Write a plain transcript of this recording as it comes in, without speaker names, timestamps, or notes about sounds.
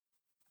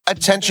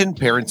Attention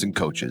parents and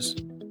coaches.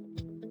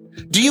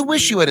 Do you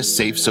wish you had a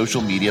safe social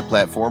media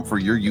platform for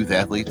your youth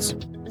athletes?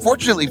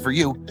 Fortunately for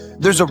you,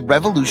 there's a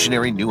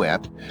revolutionary new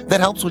app that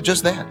helps with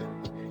just that.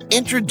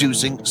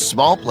 Introducing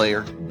Small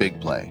Player,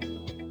 Big Play.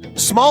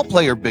 Small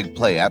Player, Big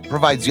Play app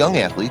provides young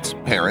athletes,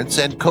 parents,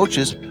 and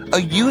coaches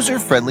a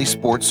user-friendly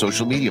sports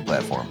social media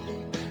platform.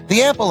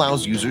 The app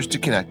allows users to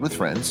connect with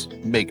friends,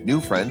 make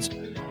new friends,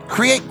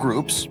 create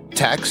groups,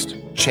 text,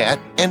 chat,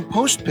 and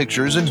post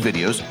pictures and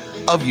videos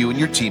of you and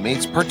your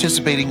teammates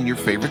participating in your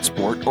favorite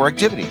sport or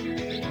activity.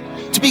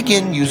 To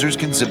begin, users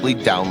can simply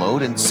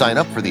download and sign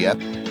up for the app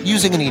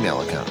using an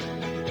email account.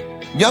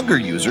 Younger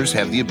users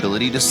have the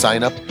ability to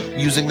sign up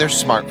using their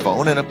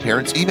smartphone and a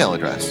parent's email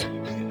address.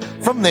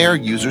 From there,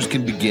 users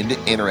can begin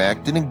to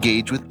interact and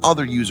engage with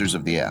other users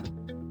of the app.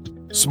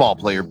 Small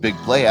Player Big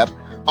Play app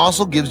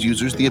also gives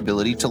users the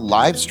ability to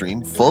live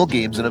stream full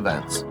games and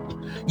events.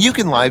 You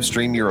can live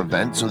stream your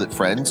event so that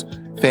friends,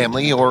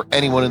 family, or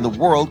anyone in the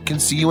world can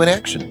see you in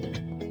action.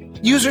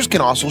 Users can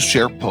also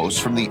share posts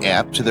from the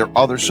app to their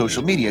other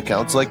social media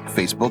accounts like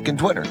Facebook and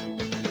Twitter.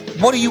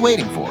 What are you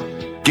waiting for?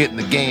 Get in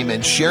the game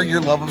and share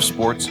your love of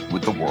sports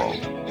with the world.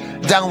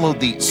 Download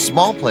the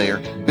Small Player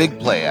Big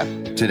Play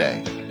app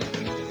today.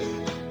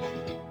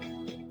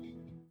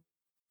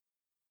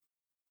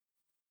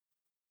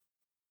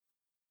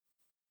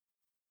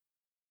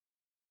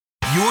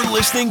 You're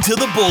listening to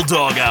the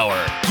Bulldog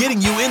Hour,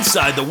 getting you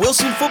inside the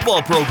Wilson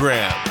football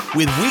program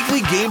with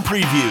weekly game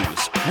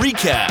previews,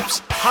 recaps,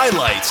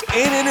 highlights,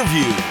 and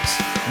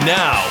interviews.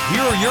 Now,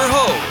 here are your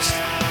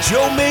hosts,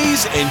 Joe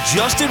Mays and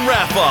Justin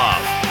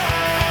Raffoff.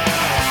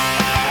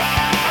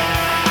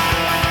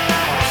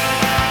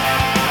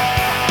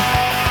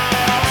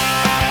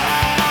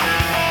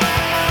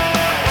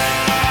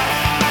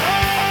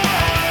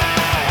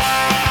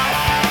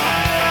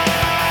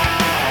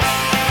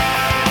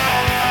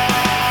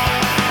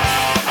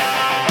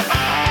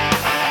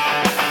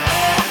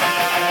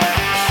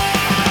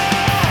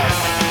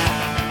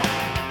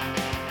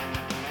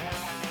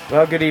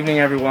 Well, good evening,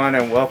 everyone,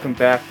 and welcome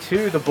back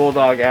to the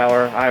Bulldog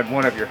Hour. I'm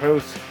one of your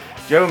hosts,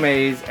 Joe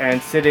Mays,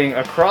 and sitting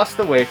across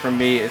the way from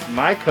me is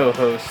my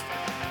co-host,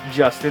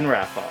 Justin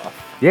Raffoff.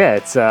 Yeah,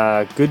 it's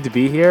good to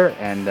be here,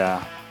 and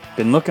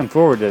been looking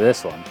forward to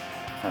this one.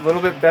 A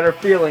little bit better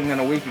feeling than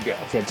a week ago.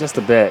 Yeah, just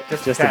a bit.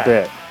 Just a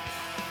bit.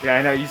 Yeah,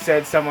 I know. You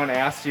said someone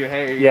asked you,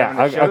 hey, are you yeah,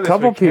 having a show a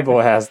couple this weekend?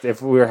 people asked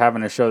if we were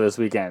having a show this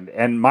weekend,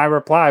 and my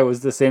reply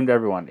was the same to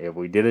everyone. If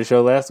we did a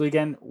show last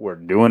weekend, we're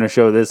doing a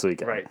show this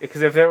weekend. Right,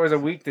 because if there was a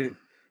week to,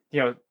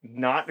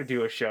 not to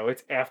do a show,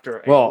 it's after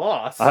a Well,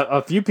 loss.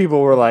 a few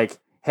people were like,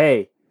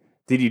 hey,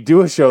 did you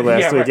do a show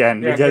last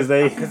weekend? Yeah,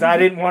 because I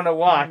didn't want to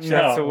watch.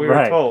 That's what we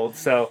were told.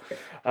 So,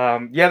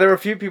 there were a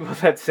few people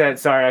that said,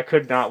 sorry, I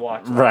could not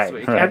watch last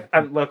week. Right.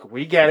 And look,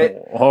 we get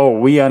it. Oh,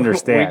 we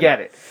understand. We get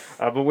it.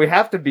 But we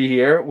have to be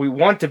here. We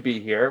want to be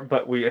here,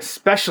 but we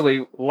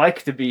especially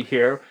like to be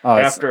here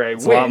after a win.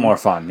 It's a lot more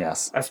fun,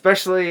 yes.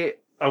 Especially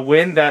a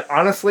win that,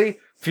 honestly,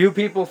 few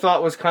people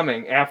thought was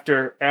coming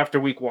after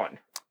week one.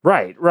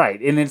 Right.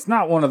 And it's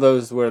not one of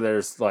those where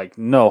there's like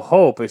no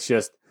hope. It's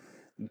just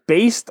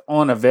based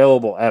on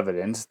available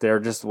evidence, there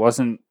just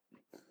wasn't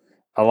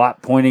a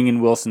lot pointing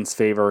in Wilson's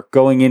favor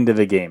going into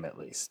the game, at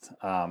least.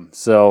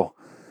 So,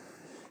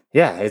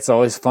 yeah, it's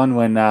always fun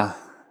when,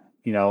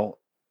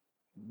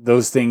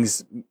 those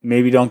things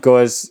maybe don't go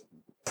as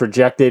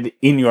projected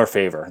in your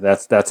favor.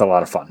 That's a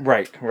lot of fun.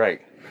 Right.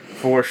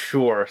 For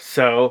sure.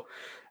 So,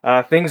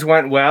 things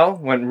went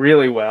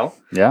really well.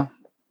 Yeah.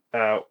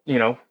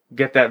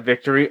 Get that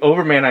victory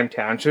over Manheim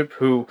Township,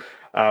 who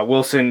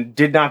Wilson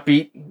did not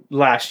beat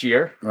last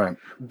year. Right.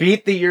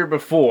 Beat the year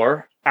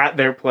before at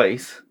their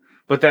place.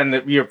 But then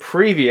the year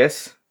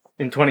previous,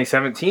 in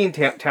 2017,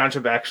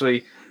 Township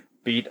actually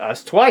beat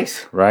us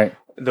twice. Right.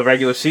 The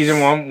regular season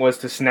one was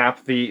to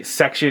snap the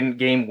section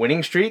game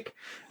winning streak,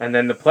 and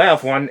then the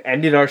playoff one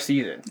ended our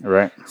season.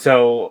 Right.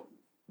 So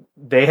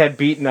they had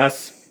beaten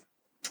us,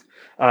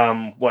 3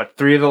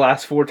 of the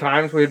last 4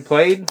 times we had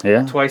played?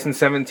 Yeah. Twice in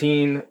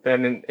 17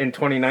 and in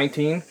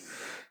 2019.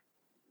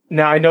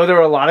 Now, I know there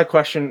were a lot of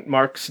question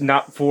marks,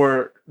 not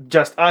for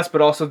just us,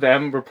 but also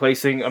them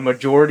replacing a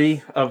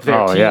majority of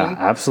their team. Oh, yeah,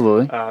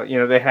 absolutely.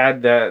 They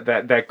had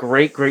that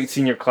great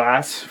senior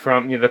class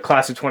from the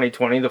class of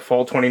 2020, the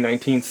fall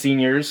 2019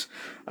 seniors,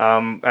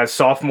 as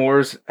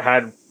sophomores,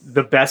 had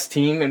the best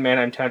team in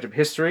Manheim Township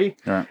history,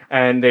 right.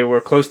 And they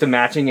were close to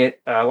matching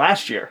it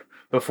last year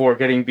before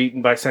getting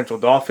beaten by Central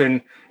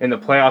Dauphin in the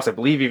playoffs, I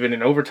believe even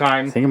in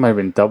overtime. I think it might have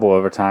been double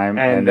overtime.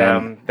 And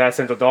then, that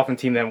Central Dauphin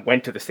team then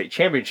went to the state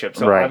championship.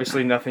 So right.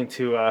 Obviously nothing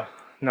to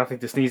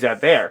sneeze at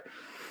there.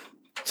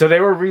 So they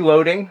were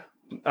reloading,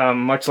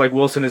 much like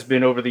Wilson has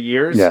been over the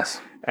years.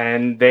 Yes.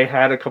 And they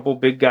had a couple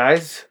big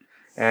guys,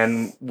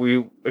 and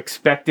we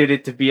expected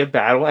it to be a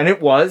battle, and it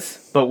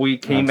was, but we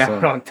came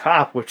out on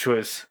top, which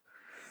was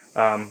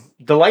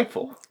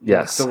delightful.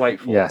 Yes.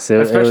 Delightful. Yes.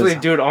 Especially to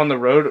do it on the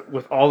road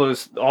with all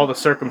the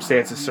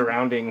circumstances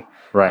surrounding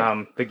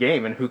the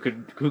game and who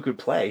could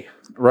play.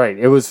 Right.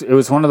 It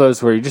was one of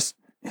those where you just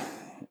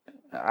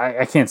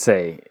I can't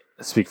say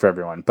speak for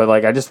everyone, but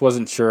like I just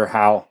wasn't sure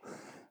how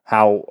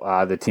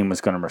the team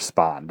was going to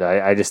respond.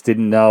 I just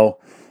didn't know,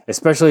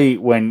 especially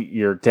when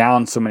you're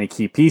down so many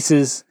key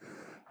pieces,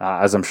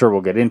 as I'm sure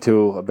we'll get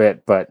into a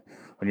bit. But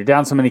when you're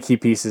down so many key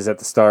pieces at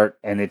the start,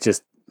 and it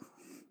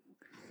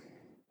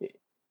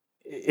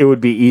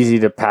would be easy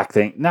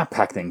to not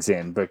pack things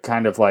in, but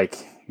kind of like,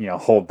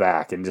 hold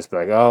back and just be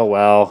like, oh,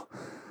 well,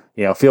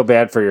 feel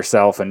bad for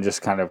yourself and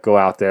just kind of go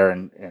out there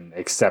and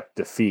accept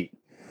defeat.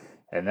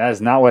 And that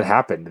is not what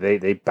happened.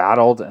 They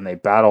battled, and they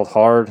battled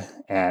hard,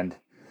 and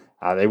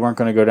they weren't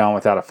going to go down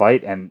without a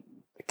fight, and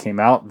came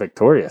out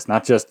victorious.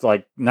 Not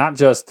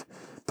just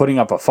putting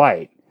up a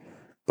fight,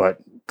 but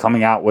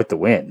coming out with the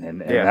win.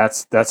 And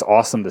that's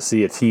awesome to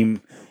see a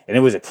team. And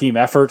it was a team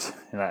effort.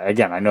 And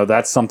again, I know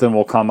that's something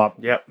will come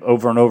up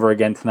over and over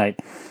again tonight.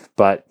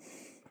 But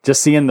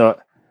just seeing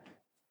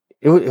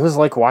it was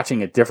like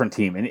watching a different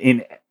team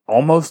in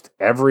almost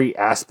every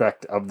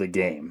aspect of the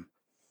game.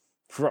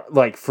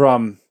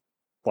 From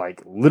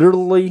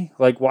literally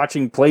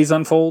watching plays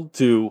unfold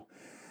to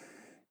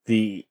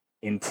the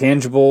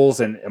intangibles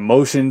and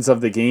emotions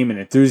of the game and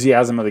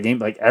enthusiasm of the game.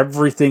 Like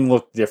everything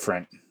looked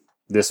different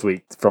this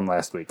week from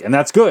last week. And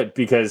that's good,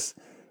 because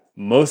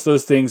most of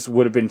those things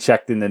would have been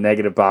checked in the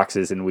negative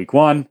boxes in week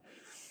 1.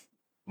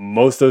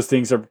 Most of those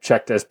things are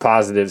checked as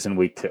positives in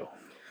week 2.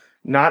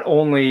 Not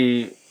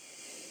only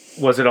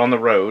was it on the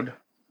road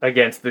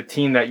against the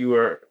team that you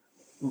were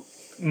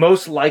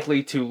most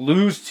likely to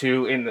lose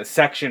to in the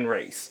section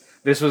race.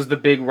 This was the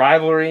big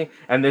rivalry,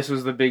 and this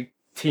was the big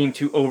team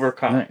to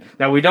overcome. Right.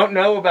 Now, we don't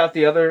know about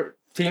the other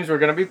teams we're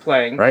going to be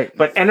playing, right?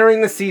 But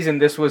entering the season,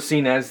 this was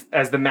seen as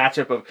the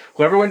matchup of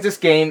whoever wins this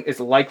game is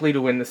likely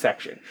to win the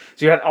section.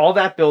 So you had all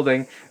that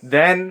building.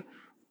 Then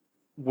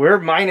we're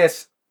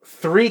minus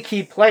 3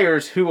 key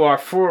players who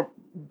are,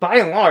 by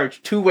and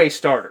large, two-way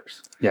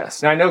starters.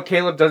 Yes. Now, I know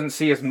Caleb doesn't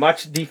see as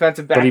much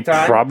defensive back time.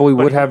 But he probably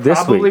would have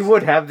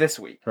this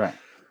week. Right.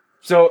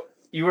 So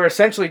you were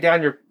essentially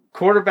down your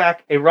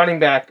quarterback, a running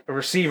back, a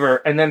receiver,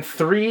 and then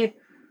 3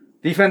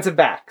 defensive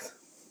backs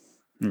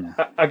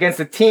against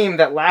a team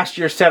that last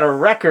year set a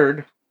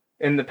record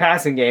in the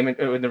passing game,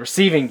 in the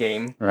receiving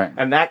game. Right.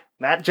 And that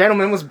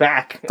gentleman was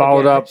back.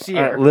 Followed up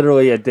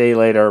literally a day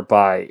later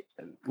by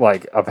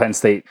a Penn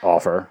State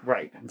offer.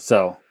 Right.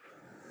 So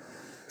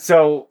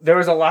there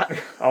was a lot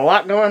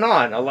going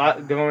on, a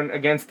lot going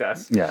against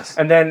us. Yes.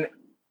 And then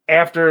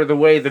after the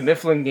way the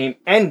Mifflin game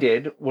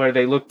ended, where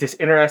they looked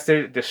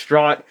disinterested,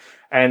 distraught,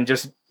 and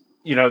just,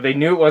 they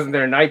knew it wasn't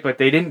their night, but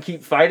they didn't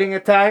keep fighting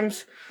at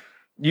times,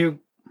 you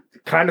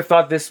kind of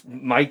thought this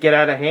might get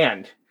out of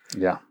hand.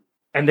 Yeah.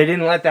 And they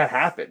didn't let that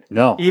happen.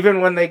 No.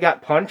 Even when they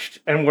got punched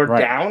and were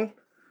down,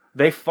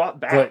 they fought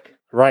back.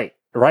 Right.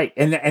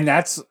 And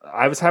that's,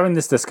 I was having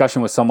this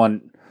discussion with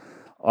someone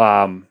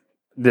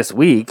this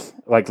week,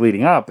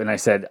 leading up, and I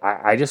said,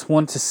 I just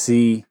want to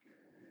see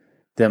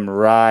them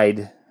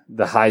ride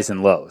the highs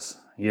and lows,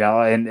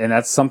 and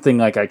that's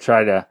something I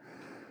try to,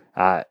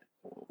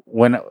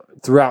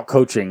 throughout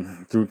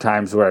coaching, through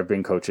times where I've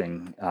been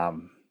coaching,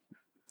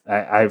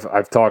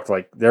 I've talked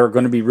there are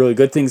going to be really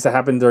good things that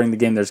happen during the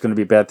game. There's going to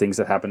be bad things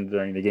that happen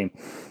during the game.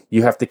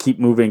 You have to keep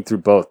moving through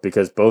both,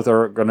 because both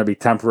are going to be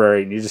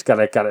temporary, and you just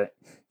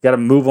gotta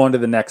move on to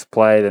the next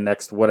play, the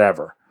next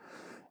whatever.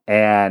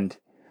 And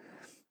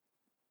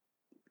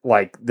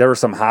there were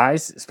some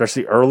highs,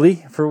 especially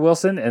early for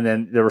Wilson, and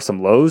then there were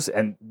some lows,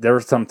 and there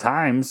were some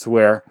times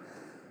where,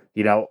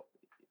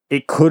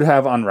 it could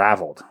have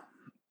unraveled.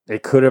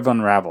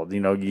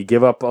 You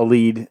give up a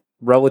lead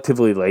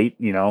relatively late,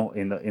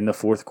 in the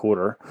fourth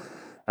quarter.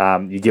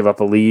 You give up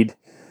a lead,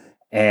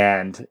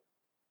 and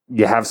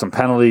you have some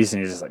penalties,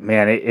 and you're just like,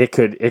 man, it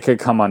could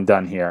come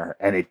undone here,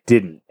 and it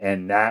didn't.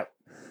 And that,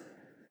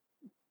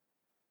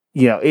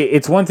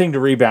 it's one thing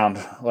to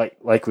rebound,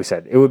 like we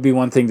said. It would be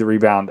one thing to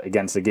rebound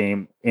against a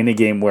game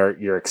where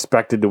you're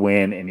expected to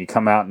win, and you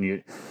come out and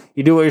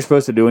you do what you're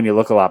supposed to do, and you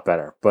look a lot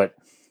better. But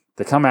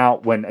to come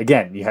out when,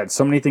 again, you had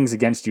so many things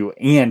against you,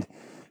 and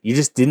you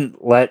just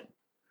didn't let.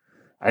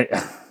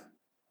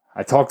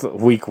 I talked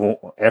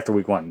after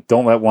week 1.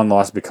 Don't let one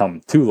loss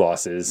become 2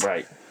 losses,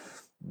 right?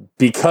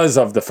 Because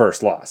of the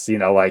first loss,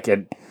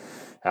 and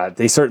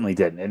they certainly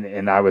didn't.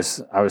 And I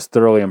was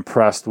thoroughly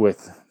impressed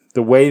with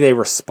the way they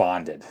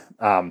responded,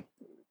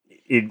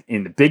 in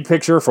the big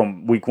picture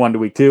from week 1 to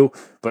week 2,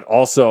 but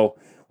also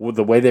with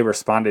the way they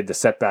responded to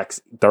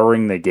setbacks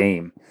during the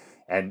game.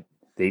 And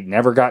they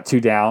never got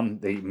 2 down.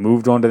 They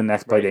moved on to the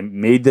next play. Right. They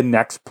made the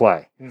next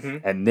play,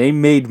 and they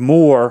made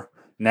more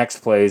next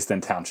plays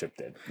than Township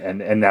did,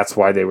 and that's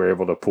why they were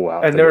able to pull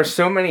out. And there were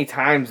so many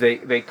times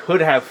they could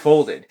have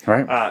folded.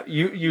 Right.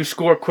 You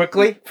score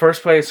quickly,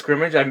 first play of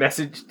scrimmage. I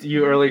messaged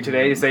you earlier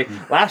today to say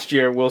last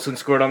year Wilson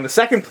scored on the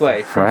second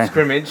play from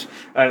scrimmage,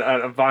 and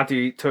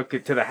Avanti took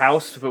it to the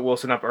house to put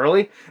Wilson up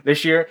early.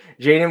 This year,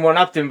 Jaden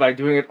one-upped him by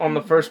doing it on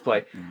the first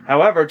play.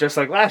 However, just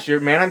like last year,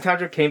 Manheim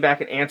Township came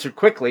back and answered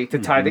quickly to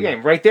tie the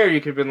game. Right there,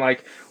 you could have been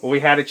like, well, we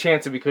had a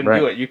chance and we couldn't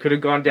do it. You could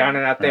have gone down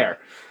and out there.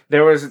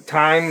 There was a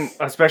time,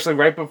 especially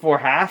right before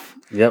half,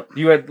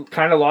 you had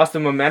kind of lost the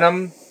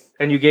momentum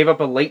and you gave up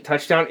a late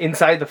touchdown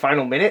inside the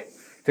final minute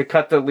to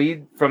cut the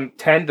lead from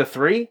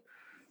 10-3.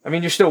 I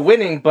mean, you're still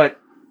winning, but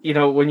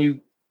when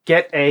you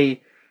get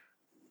a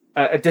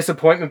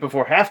disappointment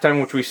before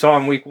halftime, which we saw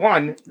in week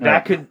 1,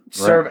 that could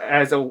serve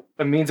as a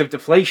means of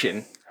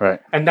deflation. Right.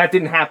 And that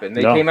didn't happen.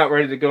 They came out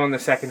ready to go in the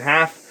second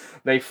half.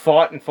 They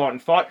fought and fought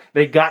and fought.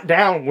 They got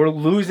down. We're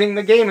losing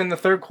the game in the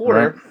third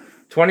quarter,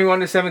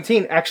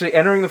 21-17. Actually,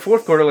 entering the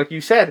fourth quarter, like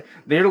you said,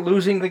 they're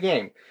losing the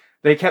game.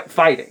 They kept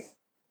fighting.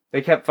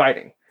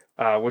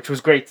 Which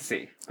was great to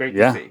see. Great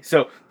to see.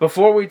 So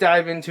before we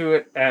dive into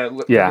it,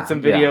 look at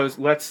some videos.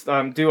 Let's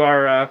do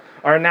our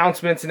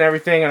announcements and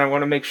everything. And I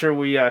want to make sure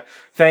we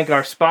thank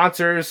our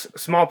sponsors: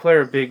 Small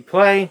Player Big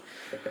Play,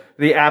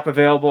 the app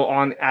available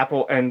on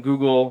Apple and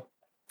Google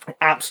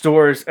app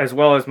stores, as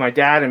well as my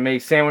dad and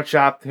May's Sandwich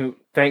Shop, who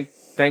thank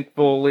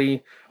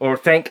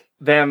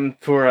them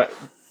for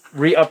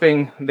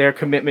re-upping their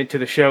commitment to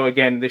the show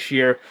again this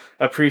year.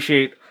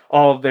 Appreciate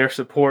all of their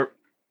support.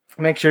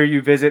 Make sure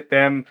you visit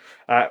them,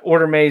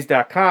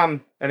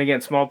 ordermaze.com. And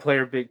again, Small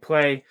Player Big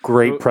Play.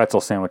 Great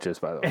pretzel sandwiches,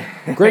 by the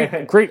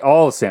way. Great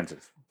all the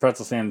sandwiches.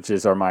 Pretzel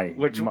sandwiches are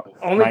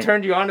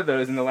turned you onto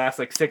those in the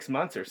last 6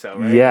 months or so,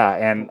 right? Yeah,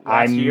 and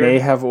I may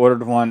have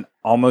ordered one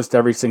almost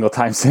every single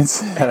time since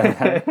that I've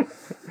had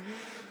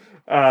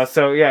it.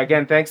 So yeah,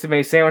 again, thanks to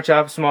May's Sandwich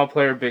Shop, Small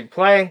Player Big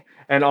Play,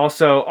 and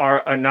also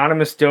our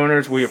anonymous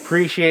donors. We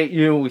appreciate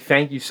you. We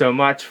thank you so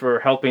much for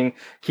helping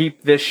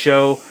keep this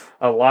show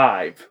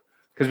alive.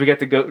 Because we get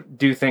to go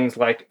do things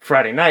like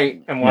Friday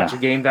night and watch a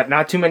game that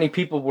not too many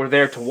people were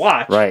there to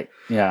watch. Right.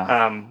 Yeah.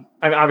 I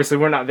mean, obviously,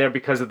 we're not there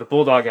because of the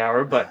Bulldog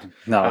Hour, but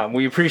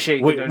we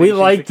appreciate. We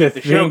like to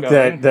think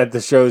that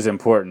the show's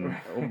important,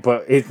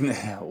 but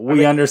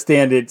we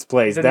understand its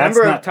place. The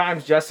number of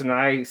times Justin and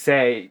I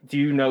say, "Do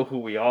you know who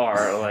we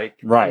are?"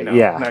 Right.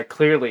 That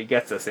clearly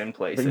gets us in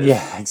places.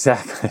 Yeah.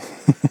 Exactly.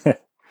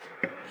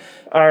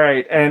 All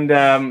right, and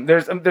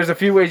there's a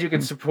few ways you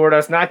can support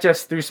us, not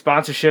just through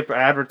sponsorship or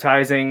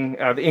advertising,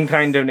 the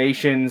in-kind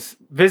donations.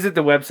 Visit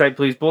the website,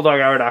 please,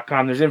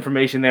 bulldoghour.com. There's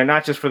information there,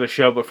 not just for the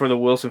show, but for the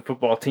Wilson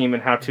football team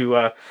and how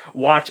to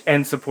watch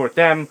and support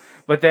them.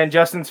 But then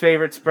Justin's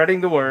favorite,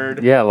 spreading the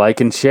word. Yeah, like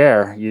and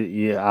share.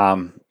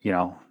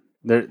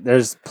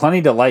 There's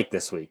plenty to like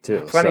this week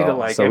too. Plenty to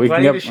like, and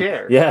plenty to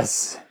share.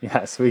 Yes,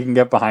 we can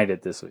get behind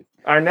it this week.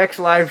 Our next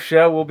live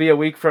show will be a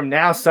week from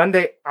now,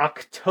 Sunday,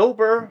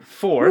 October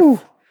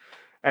 4th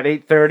at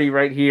 8:30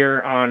 right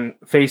here on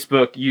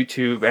Facebook,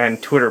 YouTube,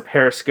 and Twitter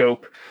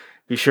Periscope.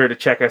 Be sure to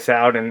check us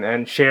out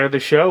and share the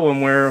show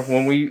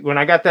when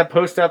I got that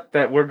post up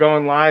that we're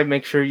going live.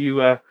 Make sure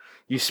you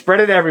spread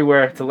it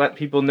everywhere to let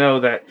people know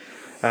that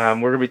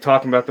we're going to be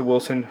talking about the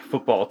Wilson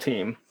football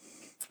team.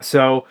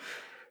 So,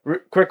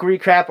 quick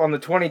recap on the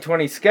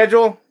 2020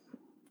 schedule.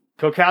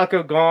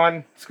 Cocalico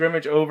gone,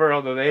 scrimmage over,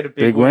 although they had a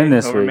big win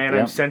this over week,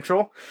 Manheim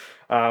Central.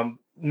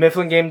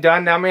 Mifflin game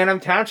done, now Manheim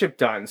Township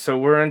done. So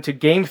we're into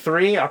game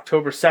 3,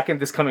 October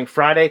 2nd, this coming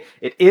Friday.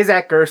 It is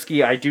at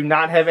Gursky. I do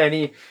not have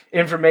any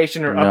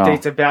information or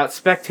updates about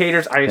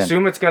spectators. I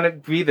assume it's going to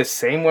be the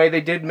same way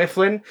they did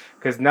Mifflin,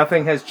 because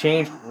nothing has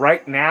changed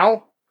right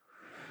now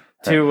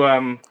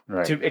to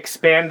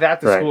expand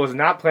that. The school is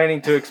not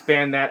planning to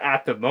expand that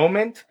at the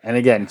moment. And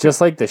again,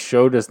 just like the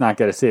show does not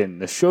get us in,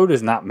 the show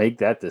does not make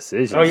that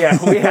decision. Oh yeah,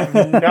 we have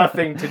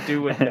nothing to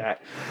do with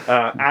that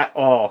at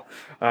all.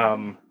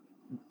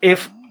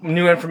 If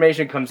new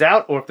information comes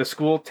out or if the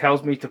school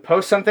tells me to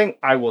post something,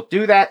 I will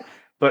do that.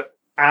 But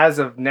as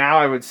of now,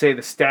 I would say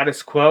the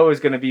status quo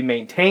is going to be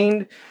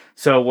maintained.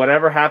 So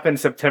whatever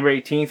happens September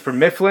 18th for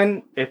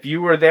Mifflin, if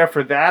you were there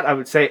for that, I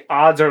would say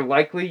odds are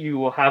likely you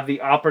will have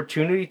the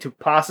opportunity to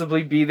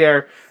possibly be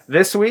there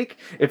this week.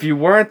 If you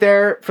weren't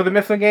there for the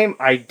Mifflin game,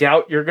 I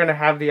doubt you're going to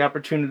have the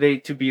opportunity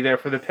to be there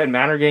for the Penn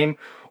Manor game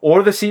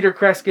or the Cedar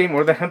Crest game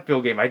or the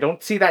Hempville game. I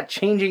don't see that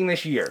changing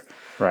this year.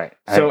 Right.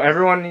 So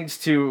everyone needs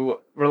to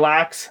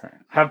relax,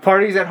 have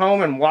parties at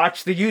home, and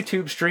watch the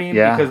YouTube stream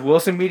because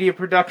Wilson Media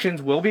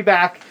Productions will be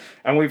back,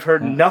 and we've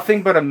heard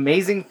nothing but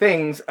amazing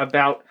things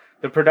about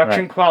the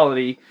production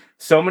quality.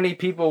 So many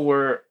people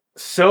were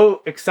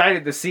so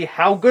excited to see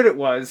how good it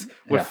was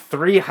with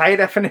 3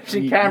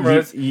 high-definition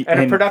cameras and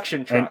a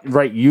production truck.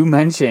 And, you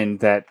mentioned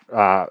that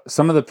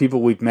some of the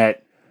people we've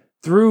met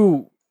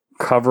through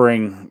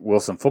covering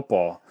Wilson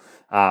football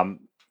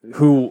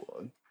who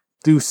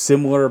do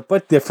similar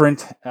but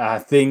different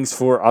things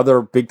for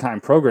other big-time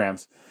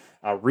programs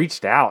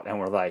reached out and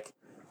were like,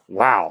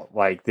 wow,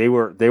 like they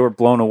were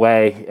blown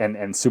away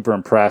and super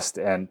impressed.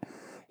 And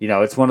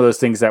it's one of those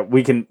things that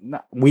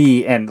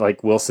we and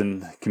like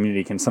Wilson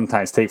community can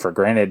sometimes take for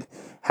granted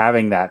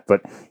having that.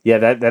 But yeah,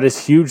 that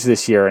is huge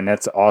this year, and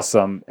that's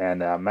awesome. And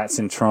Matt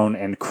Cintrone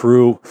and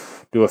crew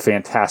do a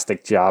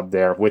fantastic job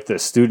there with the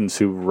students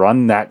who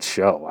run that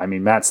show. I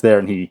mean, Matt's there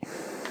and he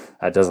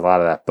does a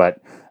lot of that, but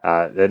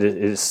that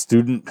is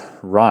student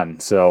run.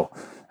 So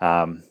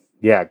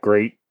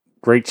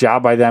great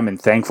job by them,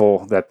 and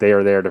thankful that they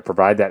are there to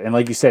provide that. And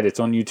like you said, it's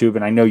on YouTube,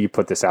 and I know you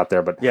put this out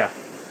there, but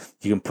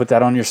You can put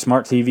that on your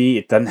smart TV.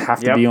 It doesn't have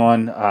to be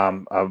on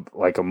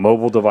a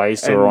mobile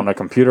device or on a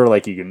computer.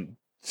 Like, you can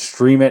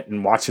stream it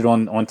and watch it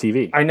on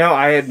TV. I know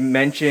I had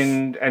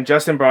mentioned, and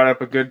Justin brought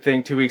up a good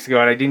thing 2 weeks ago,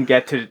 and I didn't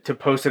get to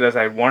post it as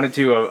I wanted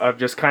to, of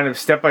just kind of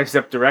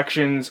step-by-step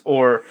directions,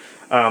 or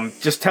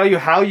just tell you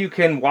how you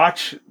can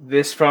watch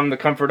this from the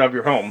comfort of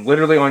your home,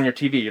 literally on your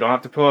TV. You don't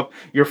have to pull up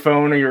your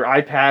phone or your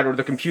iPad or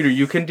the computer.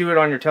 You can do it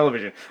on your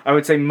television. I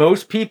would say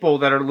most people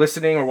that are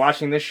listening or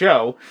watching this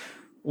show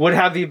would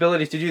have the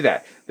ability to do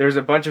that. There's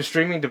a bunch of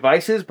streaming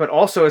devices, but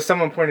also, as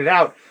someone pointed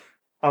out,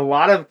 a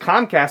lot of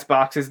Comcast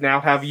boxes now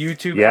have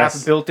YouTube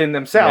apps built in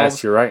themselves.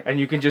 Yes, you're right.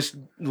 And you can just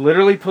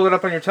literally pull it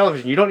up on your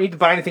television. You don't need to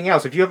buy anything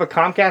else. If you have a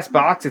Comcast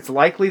box, it's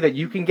likely that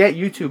you can get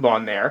YouTube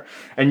on there,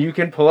 and you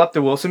can pull up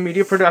the Wilson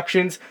Media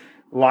Productions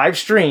live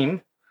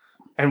stream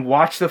and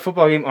watch the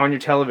football game on your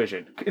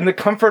television in the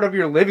comfort of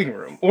your living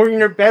room or in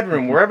your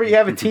bedroom, wherever you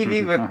have a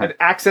TV with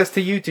access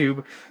to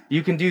YouTube.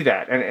 You can do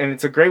that. And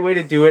it's a great way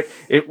to do it.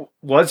 It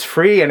was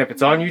free, and if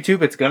it's on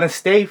YouTube, it's going to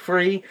stay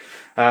free.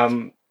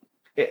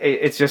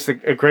 It's just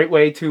a great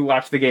way to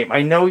watch the game.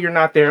 I know you're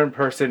not there in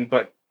person,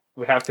 but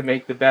we have to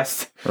make the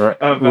best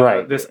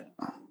of this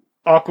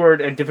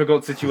awkward and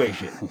difficult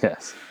situation.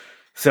 Yes.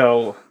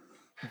 So,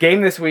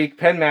 game this week,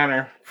 Penn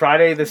Manor,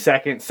 Friday the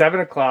 2nd, 7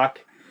 o'clock.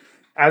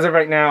 As of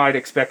right now, I'd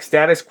expect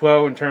status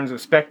quo in terms of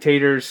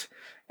spectators,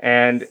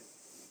 and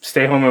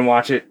stay home and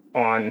watch it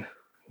on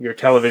your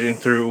television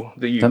through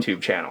the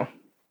YouTube channel.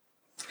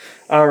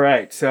 All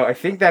right, so I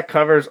think that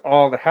covers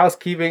all the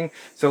housekeeping.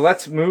 So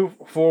let's move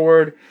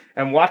forward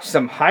and watch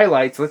some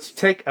highlights. Let's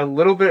take a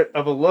little bit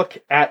of a look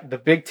at the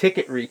big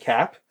ticket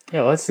recap.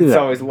 Yeah, let's do that. It's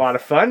always a lot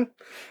of fun.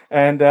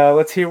 And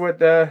let's hear what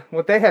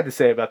they had to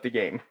say about the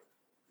game.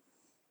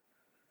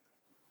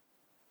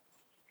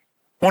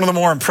 One of the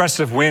more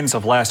impressive wins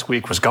of last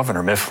week was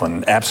Governor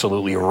Mifflin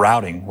absolutely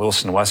routing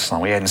Wilson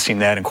Westlawn. We hadn't seen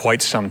that in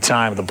quite some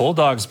time. The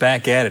Bulldogs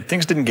back at it.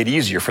 Things didn't get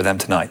easier for them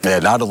tonight. Yeah,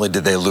 not only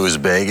did they lose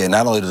big, and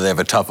not only did they have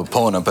a tough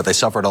opponent, but they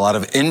suffered a lot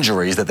of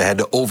injuries that they had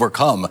to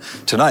overcome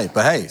tonight.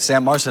 But hey,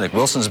 Sam Marcinek,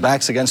 Wilson's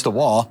back's against the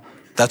wall.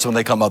 That's when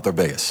they come out their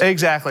biggest.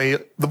 Exactly.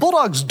 The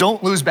Bulldogs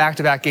don't lose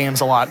back-to-back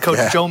games a lot.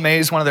 Coach Joe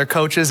Mays, one of their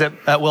coaches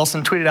at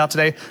Wilson, tweeted out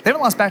today, they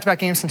haven't lost back-to-back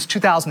games since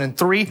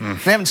 2003. They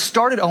haven't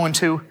started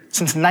 0-2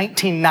 since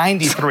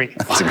 1993.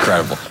 That's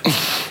incredible.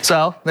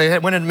 So they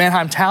went in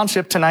Manheim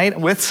Township tonight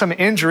with some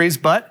injuries,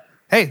 but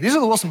hey, these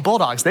are the Wilson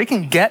Bulldogs. They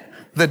can get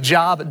the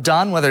job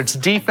done, whether it's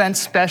defense,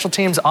 special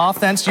teams,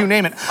 offense, you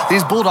name it.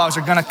 These Bulldogs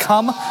are going to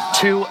come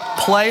to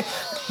play.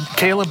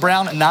 Caleb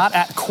Brown not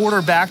at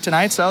quarterback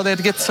tonight, so they had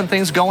to get some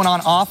things going on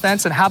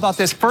offense. And how about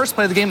this first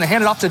play of the game? They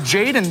hand it off to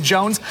Jaden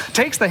Jones,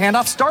 takes the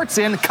handoff, starts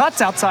in,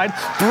 cuts outside,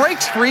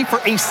 breaks free for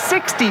a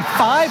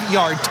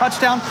 65-yard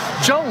touchdown.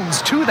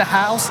 Jones to the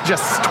house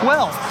just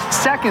 12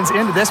 seconds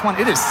into this one.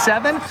 It is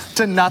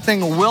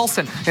 7-0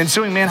 Wilson.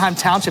 Ensuing Manheim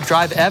Township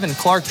drive, Evan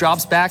Clark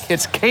drops back,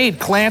 hits Cade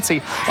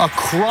Clancy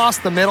across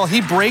the middle. He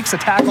breaks a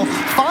tackle,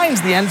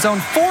 finds the end zone,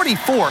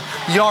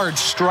 44-yard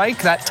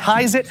strike. That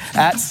ties it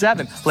at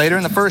 7. Later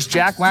in the first,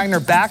 Jack Wagner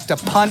back to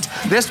punt.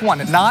 This one,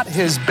 not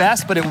his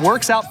best, but it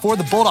works out for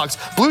the Bulldogs.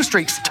 Blue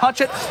Streaks touch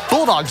it.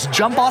 Bulldogs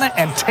jump on it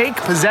and take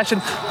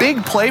possession.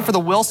 Big play for the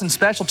Wilson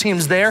special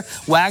teams there.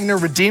 Wagner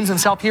redeems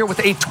himself here with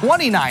a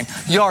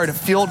 29-yard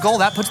field goal.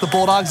 That puts the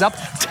Bulldogs up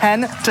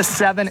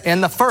 10-7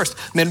 in the first.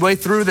 Midway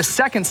through the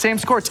second, same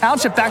score.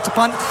 Township back to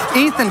punt.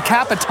 Ethan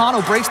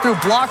Capitano breaks through,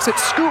 blocks it,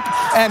 scoop,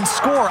 and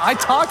score. I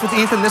talked with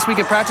Ethan this week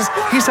at practice.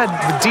 He said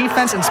the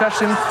defense and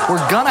special teams were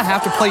going to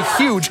have to play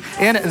huge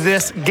in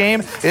this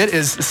game. It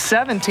is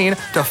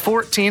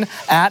 17-14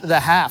 at the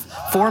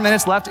half. 4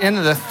 minutes left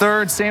into the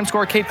third. Same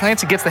score. Cade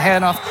Clancy gets the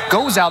handoff,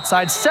 goes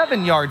outside,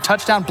 7-yard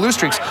touchdown. Blue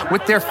Streaks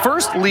with their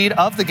first lead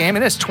of the game.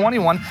 It is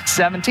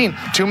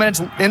 21-17. 2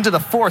 minutes into the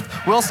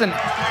fourth. Wilson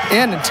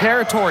in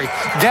territory.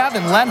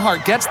 Gavin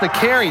Lenhart gets the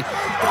carry,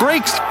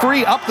 breaks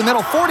free up the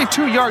middle.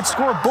 42-yard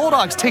score.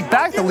 Bulldogs take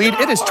back the lead.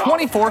 It is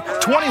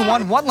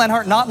 24-21. One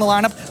Lenhart not in the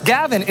lineup.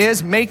 Gavin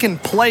is making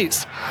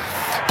plays.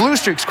 Blue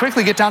Streaks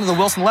quickly get down to the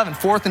Wilson 11,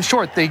 4th and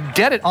short. They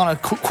get it on a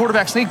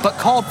quarterback sneak, but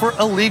called for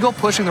illegal,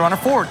 pushing the runner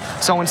forward.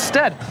 So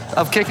instead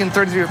of kicking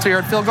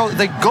 33-yard field goal,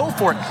 they go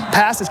for it.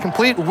 Pass is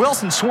complete.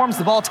 Wilson swarms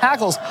the ball,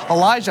 tackles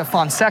Elijah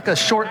Fonseca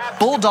short.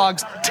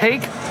 Bulldogs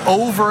take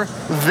over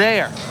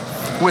there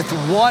with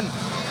one.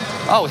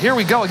 Oh, here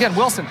we go again.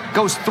 Wilson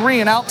goes 3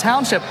 and out.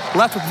 Township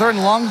left with 3rd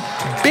and long.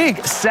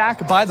 Big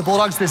sack by the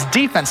Bulldogs. This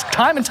defense,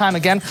 time and time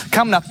again,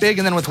 coming up big.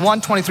 And then with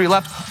 1:23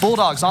 left,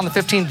 Bulldogs on the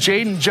 15.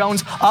 Jaden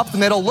Jones up the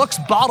middle, looks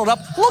bottled up.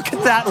 Look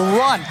at that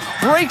run.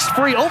 Breaks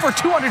free, over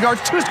 200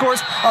 yards, 2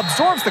 scores,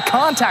 absorbs the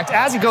contact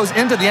as he goes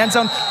into the end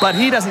zone, but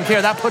he doesn't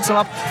care. That puts him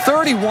up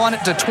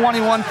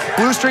 31-21.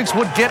 Blue Streaks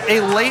would get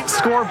a late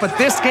score, but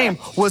this game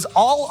was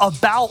all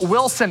about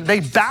Wilson. They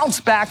bounce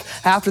back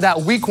after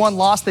that week 1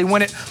 loss. They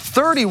win it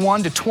 31-28.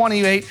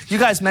 You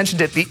guys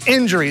mentioned it, the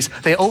injuries.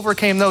 They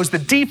overcame those. The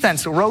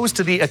defense rose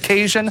to the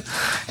occasion,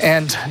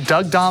 and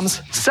Doug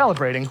Dom's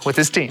celebrating with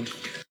his team.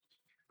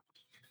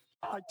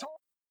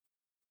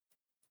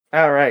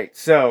 All right,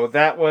 so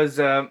that was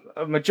a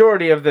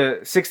majority of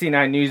the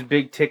 69 News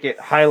Big Ticket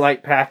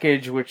highlight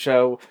package, which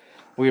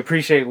we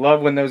appreciate.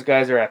 Love when those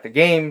guys are at the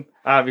game.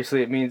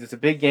 Obviously, it means it's a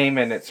big game,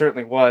 and it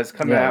certainly was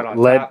coming out on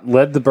top.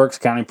 Led the Berks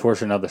County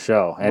portion of the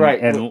show. And, Right.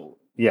 And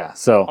yeah,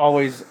 so.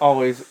 Always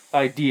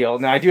ideal.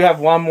 Now, I do have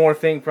one more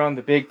thing from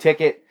the Big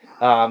Ticket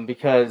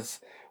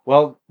because,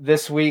 well,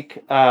 this week,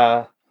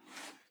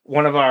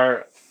 one of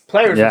our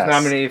players was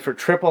nominated for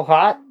Triple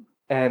Hot.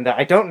 And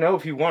I don't know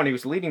if he won. He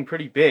was leading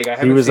pretty big.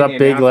 He was up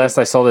big last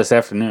I saw this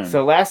afternoon.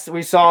 So last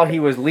we saw, he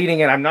was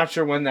leading it. I'm not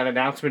sure when that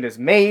announcement is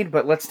made,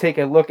 but let's take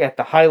a look at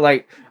the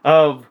highlight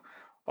of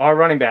our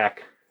running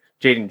back,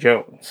 Jaden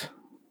Jones.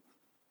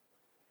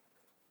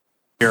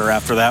 Here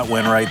after that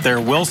win right there,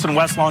 Wilson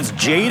Westlawn's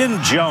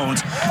Jaden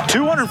Jones,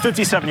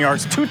 257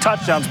 yards, 2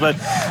 touchdowns, but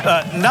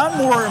not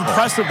more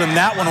impressive than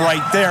that one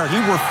right there. He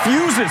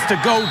refuses to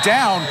go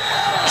down.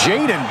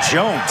 Jaden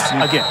Jones,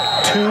 again,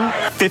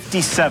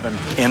 257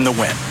 in the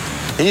win.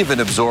 He even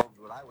absorbed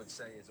what I would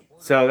say is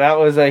So that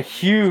was a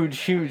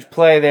huge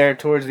play there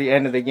towards the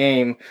end of the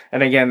game.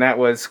 And again, that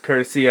was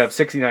courtesy of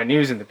 69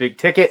 News and the Big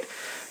Ticket.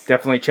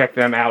 Definitely check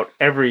them out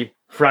every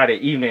Friday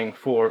evening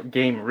for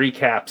game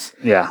recaps.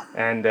 Yeah.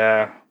 And,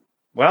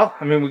 well,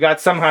 I mean, we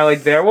got some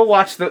highlights there. We'll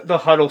watch the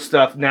huddle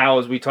stuff now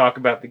as we talk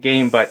about the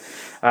game, but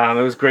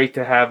it was great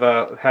to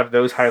have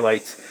those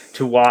highlights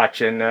to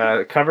watch,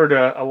 and covered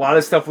a lot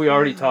of stuff we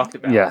already talked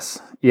about. Yes.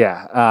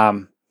 Yeah.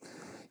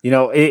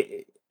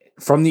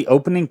 From the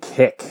opening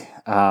kick,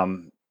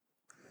 the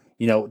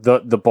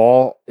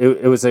ball,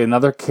 it was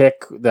another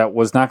kick that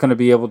was not going to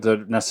be able to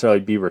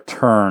necessarily be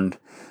returned.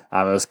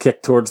 It was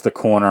kicked towards the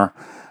corner,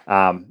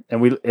 and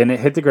it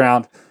hit the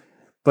ground.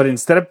 But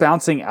instead of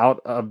bouncing out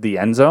of the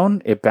end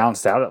zone, it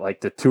bounced out at like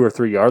the 2 or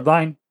 3 yard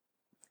line,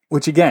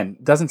 which again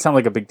doesn't sound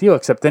like a big deal.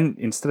 Except then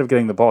instead of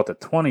getting the ball at the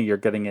 20, you're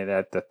getting it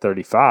at the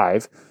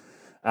 35.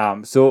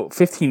 So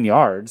 15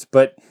 yards.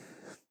 But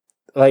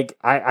like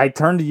I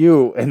turned to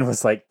you and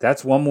was like,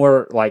 that's one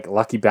more like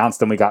lucky bounce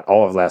than we got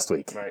all of last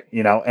week. Right.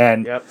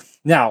 And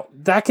now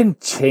that can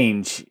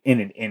change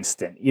in an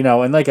instant.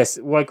 And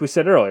like we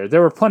said earlier,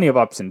 there were plenty of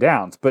ups and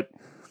downs, but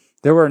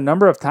there were a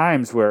number of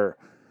times where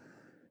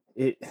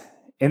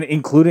and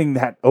including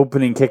that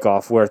opening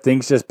kickoff where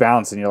things just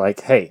bounce and you're like,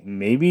 hey,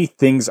 maybe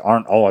things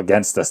aren't all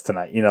against us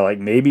tonight. Like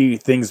maybe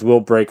things will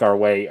break our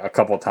way a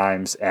couple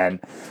times. And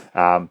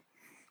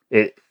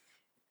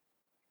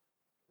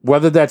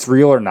whether that's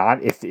real or not,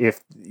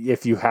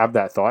 if you have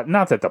that thought,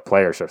 not that the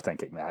players are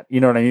thinking that, you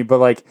know what I mean? But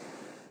like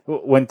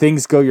when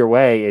things go your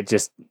way, it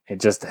just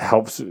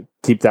helps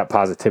keep that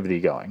positivity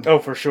going. Oh,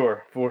 for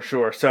sure.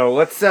 So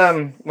let's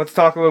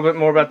talk a little bit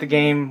more about the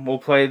game. We'll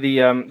play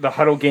the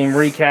huddle game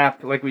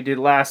recap like we did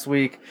last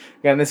week.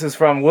 Again, this is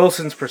from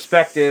Wilson's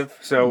perspective,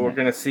 so we're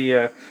gonna see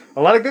a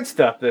lot of good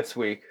stuff this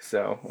week.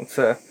 So let's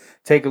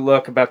take a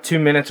look, about 2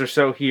 minutes or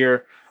so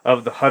here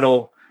of the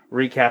huddle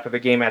recap of the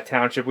game at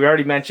Township. We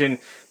already mentioned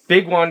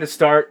big one to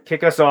start,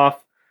 kick us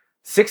off.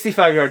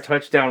 65-yard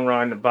touchdown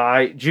run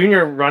by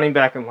junior running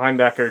back and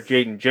linebacker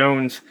Jaden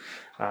Jones.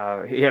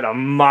 He had a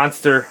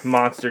monster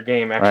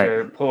game. Actually,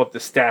 I'll pull up the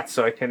stats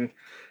so I can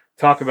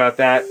talk about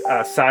that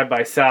side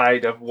by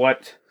side of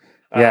what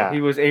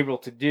he was able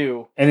to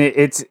do. And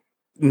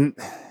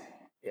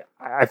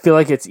I feel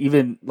like it's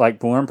even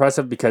like more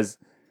impressive because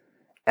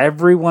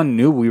everyone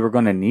knew we were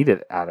going to need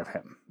it out of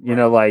him.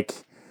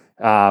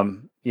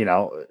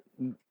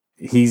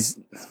 He's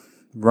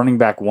running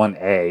back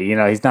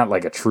 1A. He's not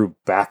like a true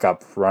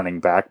backup running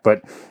back,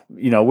 but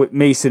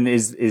Mason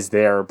is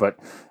there, but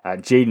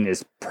Jaden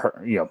is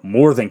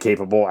more than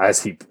capable,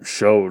 as he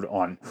showed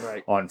on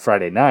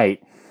Friday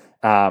night.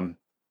 But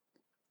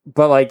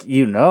like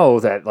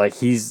that like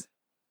he's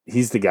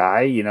the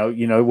guy,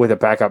 with a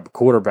backup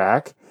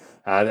quarterback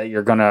that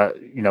you're gonna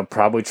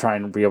probably try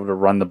and be able to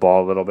run the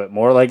ball a little bit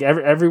more. Like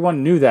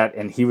everyone knew that,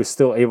 and he was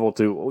still able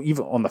to,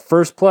 even on the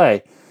first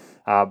play,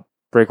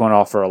 break one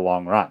off for a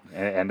long run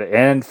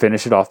and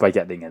finish it off by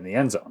getting in the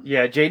end zone.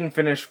 Yeah, Jaden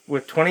finished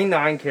with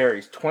 29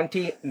 carries.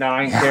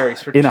 29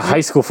 carries for in a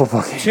high school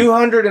football game.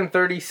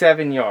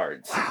 237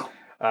 yards. Wow.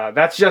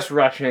 That's just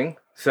rushing.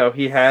 So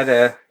he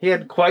had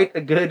quite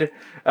a good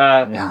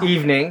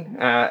evening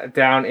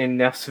down in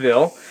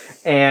Neffsville,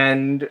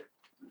 and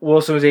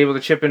Wilson was able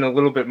to chip in a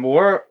little bit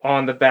more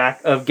on the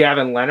back of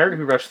Gavin Leonard,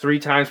 who rushed 3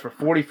 times for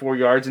 44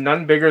 yards,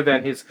 none bigger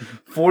than his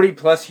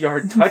 40-plus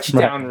yard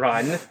touchdown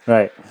run,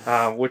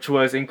 which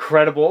was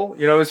incredible.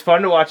 It was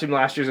fun to watch him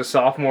last year as a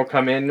sophomore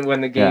come in when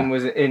the game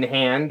was in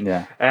hand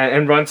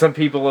and run some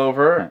people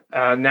over.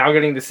 Now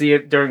getting to see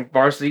it during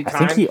varsity time,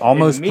 I think he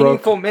almost in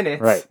meaningful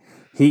minutes. Right.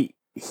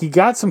 He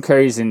got some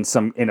carries in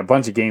a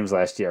bunch of games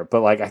last year, but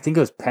like I think it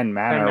was Penn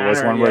Manor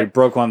was one where he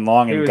broke one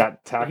long and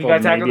got tackled. He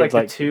got tackled like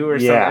the 2 or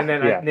something, and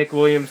then Nick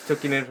Williams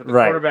took it in for the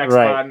quarterback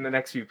spot in the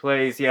next few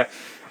plays.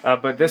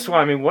 But this one,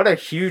 I mean, what a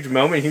huge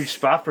moment, huge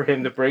spot for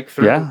him to break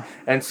through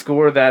and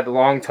score that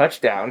long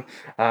touchdown,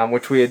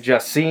 which we had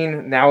just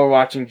seen. Now we're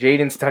watching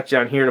Jaden's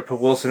touchdown here to put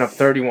Wilson up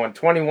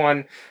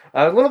 31-21.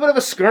 A little bit of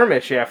a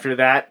skirmish after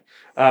that.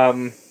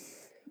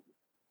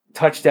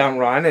 touchdown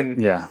run.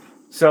 And Yeah.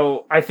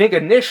 so I think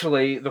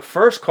initially the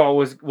first call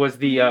was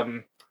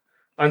the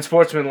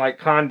unsportsmanlike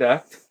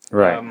conduct,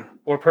 Right.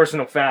 or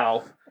personal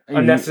foul,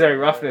 unnecessary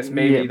roughness.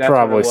 Maybe Yeah, that's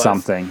probably what it was.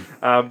 something.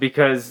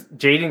 Because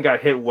Jaden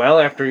got hit well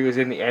after he was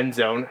in the end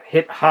zone,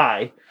 hit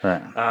high.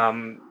 Right.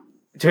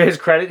 To his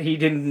credit, he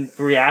didn't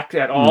react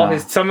at all. No.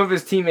 Some of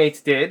his teammates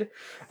did,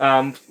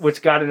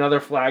 which got another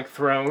flag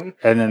thrown.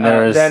 And then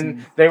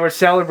then they were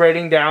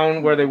celebrating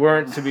down where they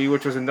weren't to be,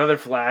 which was another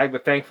flag.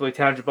 But thankfully,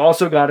 Township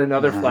also got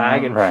another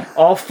flag, and right.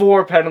 all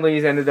 4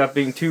 penalties ended up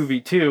being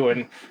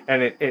 2v2,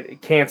 and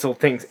it canceled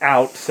things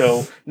out.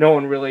 So no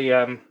one really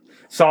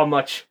saw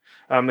much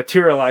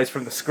materialize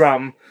from the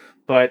scrum.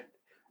 But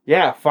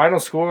yeah, final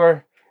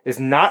score is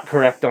not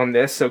correct on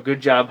this. So good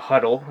job,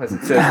 Huddle, as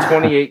it says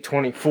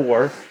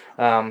 28-24.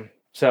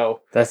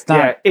 So that's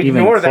not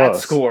ignore even that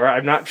close. score.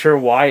 I'm not sure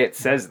why it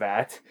says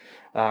that.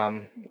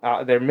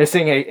 They're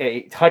missing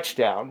a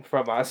touchdown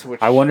from us,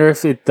 which I wonder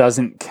if it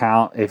doesn't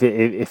count, if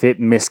it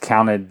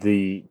miscounted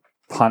the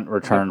punt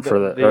return for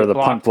the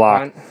punt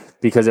block,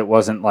 because it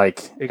wasn't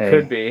like it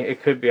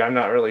could be. I'm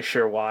not really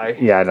sure why.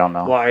 Yeah, I don't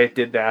know why it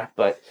did that,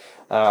 but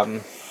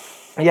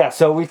yeah.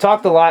 So we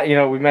talked a lot.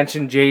 We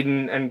mentioned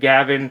Jaden and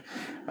Gavin.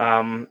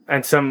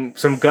 And some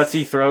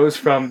gutsy throws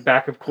from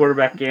backup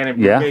quarterback Gannon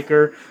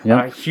Brubaker.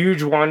 Yeah. A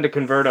huge one to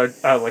convert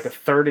like a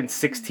 3rd and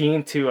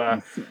 16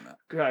 to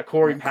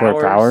Corey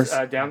Powers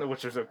down there,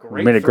 which was a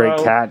great made a throw.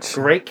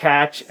 great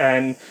catch,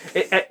 and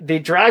the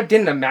drive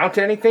didn't amount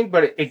to anything,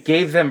 but it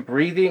gave them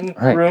breathing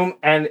room,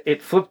 and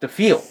it flipped the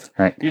field.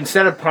 Right.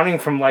 Instead of punting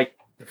from like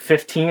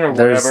 15 or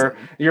whatever,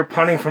 you're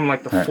punting from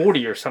like the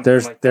 40 or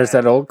something. There's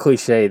that old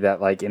cliche that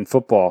like in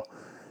football,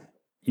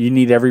 you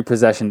need every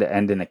possession to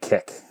end in a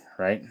kick.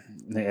 Right,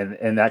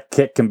 and that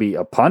kick can be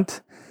a punt,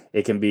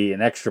 it can be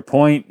an extra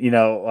point,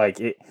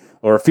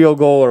 or a field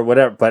goal or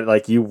whatever. But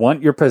like you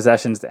want your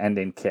possessions to end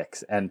in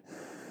kicks, and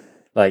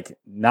like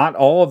not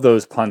all of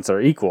those punts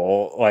are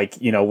equal. Like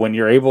when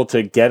you're able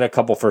to get a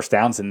couple first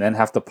downs and then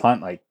have to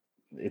punt, like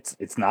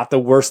it's not the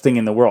worst thing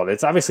in the world.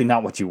 It's obviously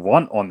not what you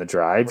want on the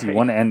drive. Right. You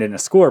want to end in a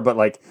score, but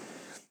like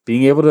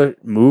being able to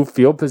move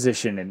field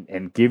position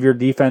and give your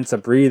defense a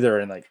breather,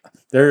 and like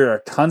there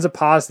are tons of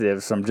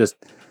positives from just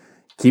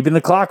keeping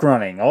the clock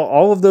running.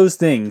 All of those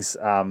things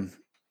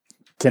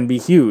can be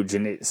huge,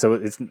 and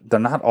they're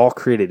not all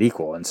created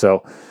equal. And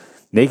so,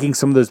 making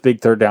some of those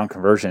big 3rd down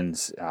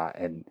conversions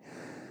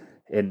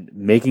and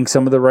making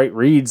some of the right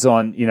reads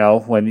on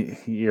when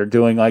you're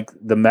doing like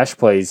the mesh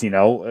plays,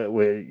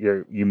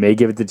 where you may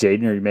give it to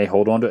Jaden or you may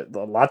hold on to it.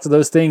 Lots of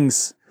those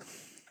things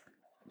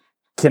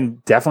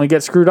can definitely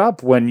get screwed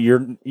up when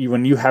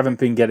you haven't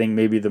been getting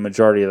maybe the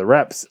majority of the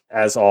reps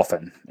as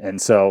often.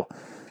 And so.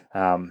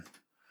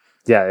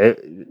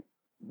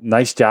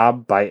 Nice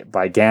job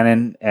by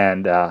Gannon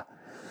and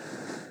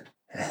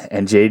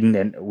Jaden,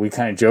 and we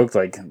kind of joked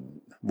like,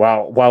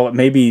 while it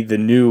may be the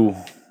new,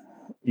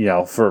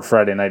 for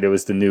Friday night it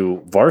was the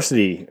new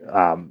varsity,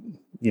 kind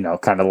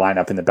of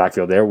lineup in the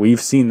backfield there.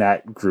 We've seen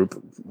that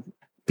group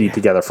be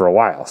together for a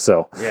while,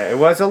 so yeah, it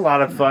was a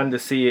lot of fun to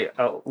see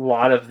a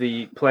lot of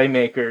the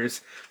playmakers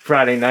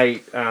Friday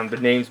night. The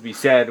names be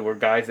said were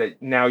guys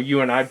that now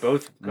you and I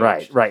both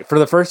coached. Right. For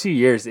the first few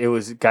years, it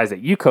was guys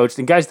that you coached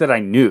and guys that I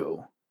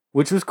knew,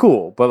 which was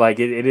cool. But like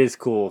it is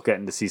cool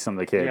getting to see some of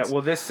the kids. Yeah.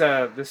 Well, this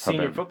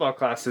senior football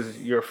class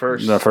is your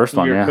first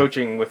one. You're Yeah.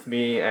 coaching with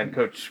me and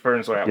Coach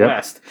Fernsler at Yep.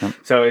 West. Yep.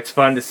 So it's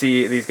fun to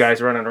see these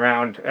guys running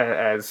around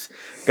as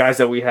guys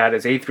that we had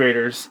as 8th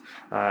graders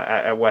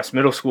at West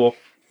Middle School.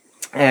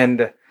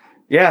 And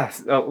yeah,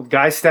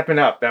 guys stepping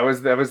up. That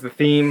was the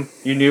theme.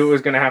 You knew it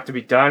was going to have to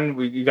be done.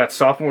 You got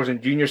sophomores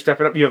and juniors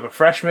stepping up. You have a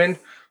freshman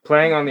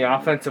playing on the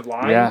offensive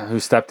line. Yeah, who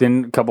stepped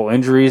in, a couple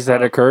injuries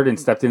that occurred, and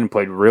stepped in and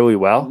played really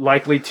well.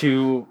 Likely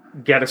to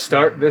get a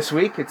start this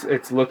week.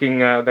 It's looking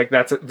like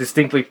that's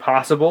distinctly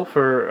possible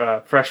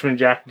for freshman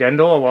Jack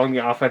Dendel along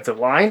the offensive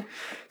line.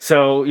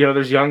 So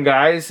there's young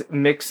guys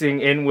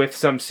mixing in with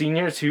some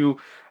seniors who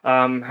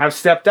have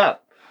stepped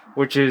up,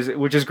 which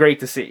is great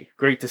to see.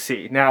 Great to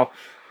see. Now,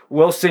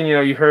 Wilson,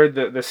 you heard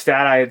the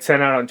stat I had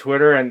sent out on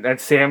Twitter, and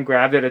Sam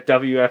grabbed it at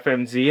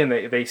WFMZ,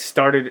 and they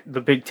started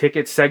the big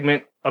ticket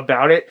segment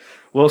about it.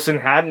 Wilson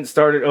hadn't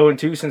started 0-2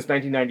 since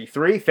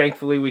 1993.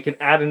 Thankfully, we can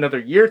add another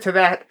year to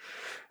that.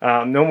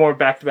 No more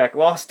back-to-back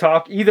loss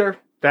talk either.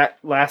 That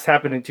last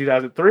happened in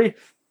 2003.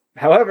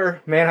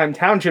 However, Manheim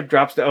Township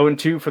drops to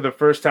 0-2 for the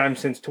first time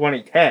since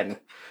 2010.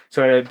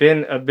 So it had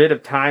been a bit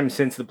of time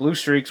since the Blue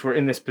Streaks were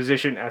in this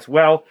position as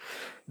well.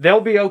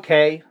 They'll be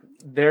okay.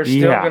 They're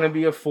still going to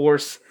be a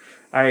force.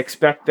 I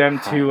expect them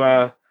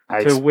to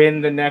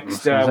win the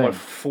next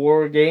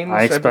 4 games.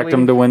 I expect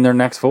them to win their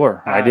next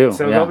 4. I do.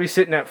 So they'll be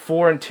sitting at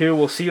 4-2.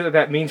 We'll see what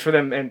that means for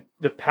them. And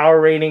the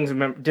power ratings,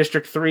 remember,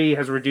 District 3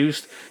 has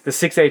reduced the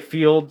 6A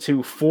field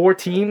to 4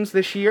 teams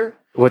this year.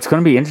 What's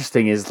going to be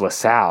interesting is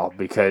LaSalle,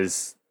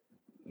 because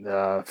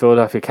the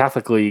Philadelphia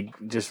Catholic League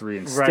just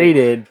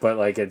reinstated, but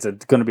like it's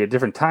going to be a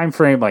different time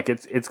frame. Like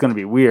it's going to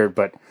be weird,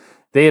 but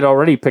they had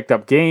already picked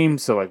up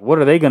games. So, like, what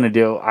are they going to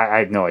do? I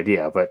have no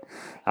idea. But,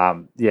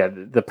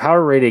 the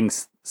power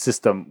ratings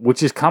system,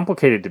 which is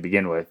complicated to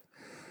begin with,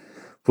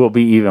 will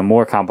be even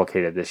more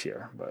complicated this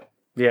year. But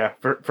yeah,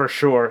 for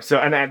sure. So,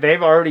 and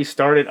they've already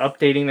started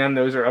updating them.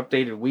 Those are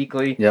updated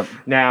weekly. Yep.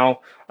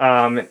 Now,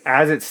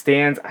 as it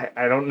stands,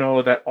 I don't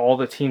know that all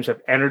the teams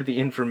have entered the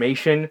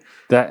information.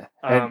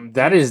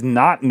 that is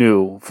not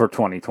new for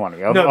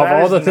 2020. Of No,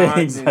 all the not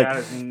things, new.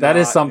 like, that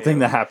is something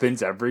that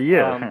happens every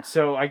year.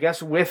 So I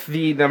guess with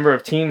the number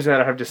of teams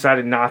that have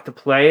decided not to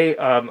play,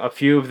 a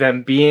few of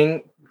them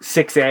being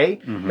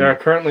 6A, there are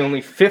currently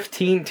only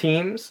 15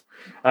 teams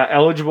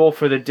eligible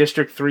for the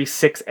District 3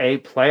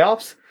 6A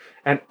playoffs.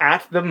 And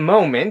at the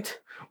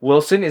moment,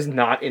 Wilson is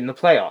not in the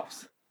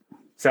playoffs.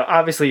 So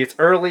obviously it's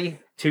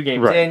early, 2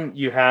 games in.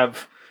 You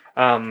have,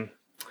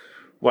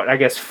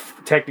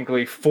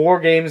 technically 4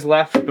 games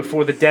left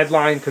before the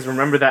deadline. Because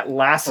remember that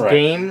last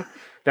game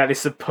that is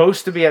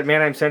supposed to be at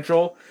Manheim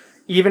Central,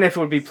 even if it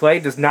would be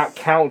played, does not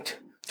count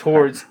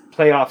towards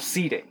playoff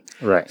seeding.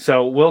 Right.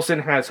 So Wilson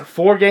has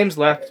 4 games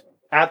left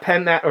at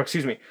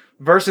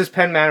versus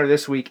Penn Manor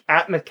this week,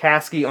 at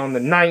McCaskey on the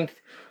 9th,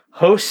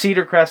 host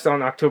Cedar Crest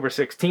on October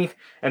 16th,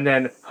 and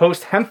then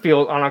host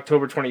Hempfield on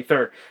October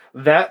 23rd.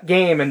 That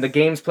game and the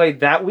games played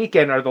that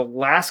weekend are the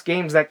last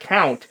games that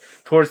count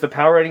towards the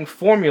power rating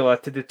formula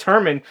to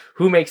determine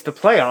who makes the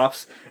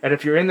playoffs. And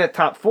if you're in that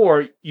top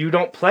 4, you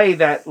don't play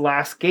that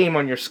last game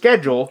on your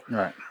schedule.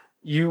 Right.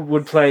 You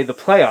would play the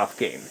playoff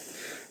game.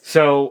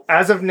 So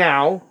as of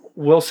now,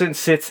 Wilson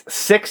sits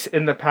 6th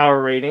in the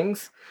power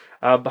ratings,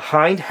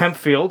 behind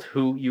Hempfield,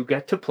 who you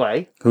get to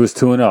play. Who's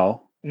 2-0?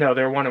 No,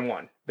 they're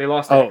 1-1. They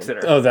lost to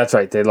Exeter. Oh, that's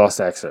right. They lost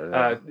to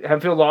Exeter.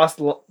 Hempfield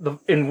lost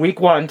in week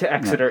 1 to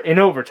Exeter in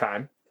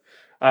overtime,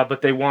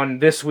 but they won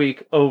this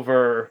week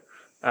over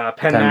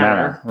Penn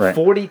Manor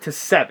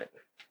 40-7.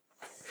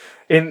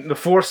 In the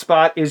 4th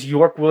spot is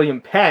York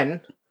William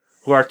Penn,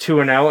 who are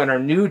 2-0 and are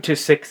new to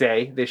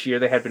 6A this year.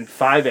 They had been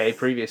 5A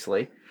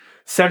previously.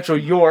 Central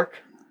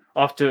York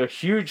off to a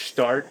huge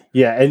start.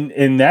 Yeah,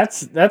 and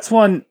that's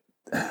one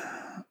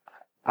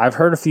I've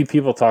heard a few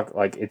people talk,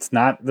 like, it's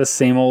not the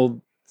same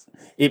old.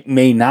 It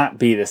may not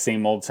be the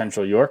same old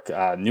Central York.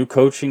 New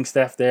coaching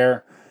staff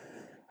there,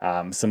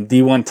 some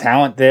D1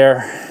 talent there.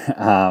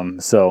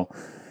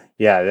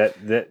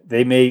 That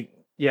they may.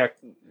 Yeah,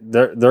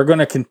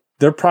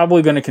 they're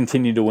probably going to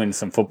continue to win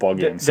some football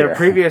games. Their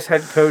previous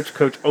head coach,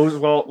 Coach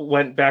Oswald,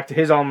 went back to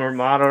his alma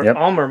mater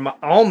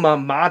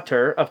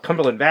of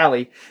Cumberland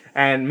Valley,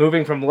 and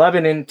moving from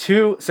Lebanon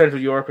to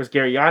Central York was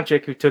Gary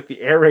Yonchik, who took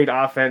the air raid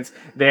offense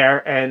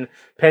there, and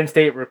Penn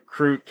State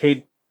recruit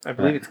Cade. I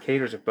believe it's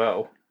Cade or is it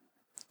Bo?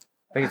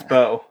 I think it's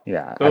Bo.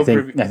 Yeah, I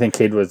think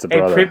Cade was the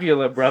brother. A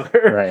Pribula brother,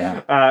 right?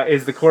 Yeah.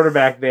 Is the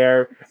quarterback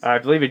there. I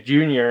believe a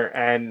junior,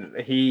 and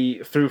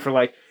he threw for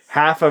like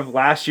half of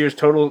last year's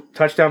total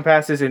touchdown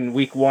passes in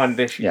week 1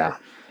 this year. Yeah.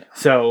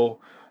 So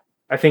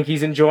I think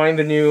he's enjoying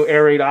the new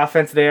air raid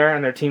offense there,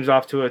 and their team's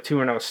off to a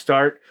 2-0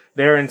 start.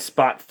 They're in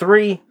spot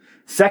 3.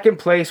 Second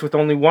place with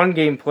only 1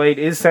 game played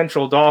is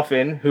Central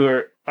Dauphin,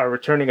 who are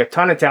returning a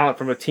ton of talent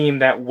from a team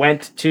that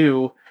went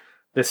to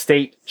the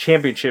state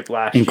championship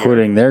last year.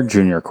 Including their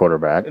junior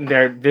quarterback. And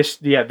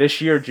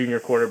this year junior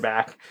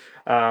quarterback.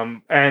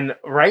 And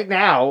right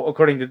now,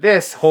 according to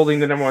this,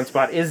 holding the number 1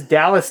 spot is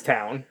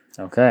Dallastown.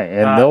 Okay,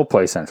 and they'll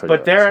play Central York.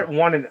 But they're at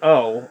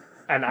 1-0,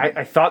 and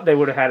I thought they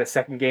would have had a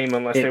second game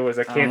unless there was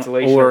a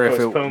cancellation or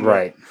postponement.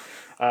 Right.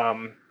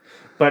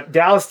 But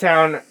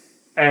Dallastown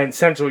and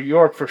Central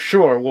York for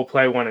sure will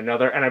play one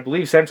another, and I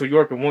believe Central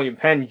York and William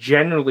Penn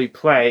generally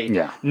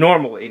play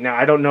normally. Now,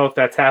 I don't know if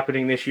that's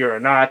happening this year or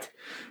not.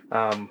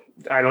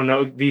 I don't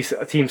know these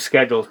teams'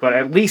 schedules, but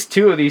at least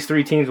 2 of these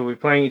 3 teams will be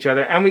playing each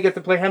other, and we get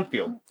to play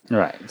Hempfield.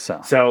 Right.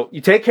 So you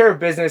take care of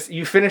business.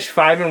 You finish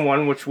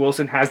 5-1, which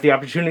Wilson has the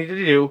opportunity to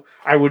do.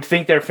 I would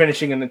think they're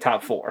finishing in the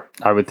top 4.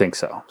 I would think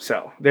so.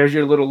 So there's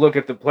your little look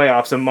at the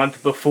playoffs a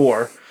month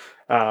beforehand.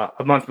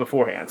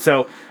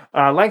 So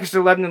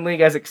Lancaster Lebanon League,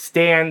 as it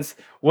stands,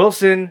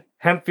 Wilson,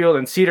 Hempfield,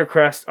 and Cedar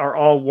Crest are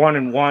all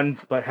 1-1,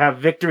 but have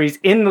victories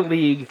in the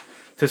league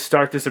to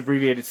start this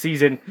abbreviated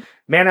season.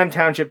 Manheim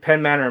Township,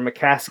 Penn Manor, and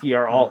McCaskey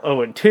are all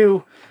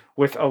 0-2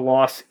 with a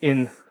loss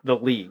in the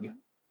league.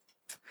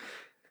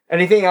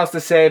 Anything else to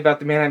say about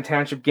the Manheim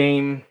Township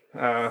game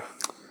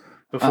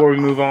before we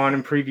move on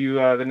and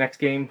preview the next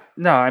game?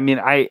 No, I mean,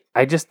 I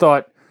just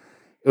thought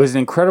it was an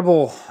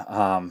incredible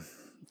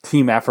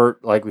team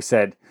effort. Like we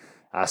said,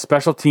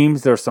 special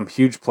teams, there were some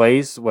huge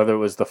plays, whether it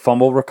was the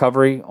fumble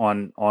recovery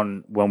on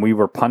when we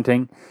were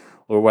punting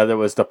or whether it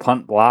was the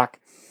punt block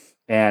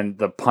and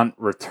the punt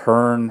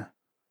return,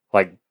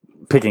 like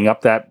picking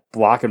up that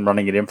block and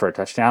running it in for a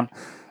touchdown.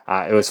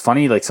 It was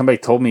funny. Like somebody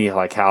told me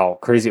like how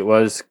crazy it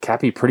was.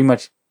 Cappy pretty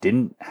much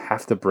didn't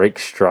have to break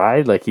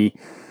stride.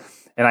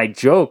 And I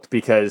joked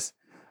because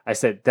I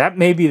said, that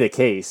may be the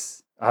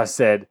case. I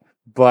said,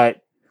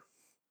 but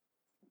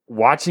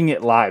watching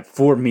it live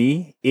for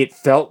me, it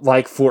felt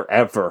like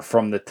forever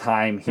from the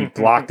time he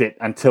blocked it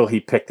until he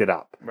picked it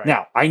up. Right.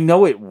 Now, I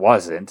know it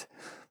wasn't,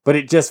 but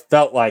it just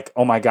felt like,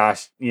 oh my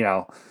gosh,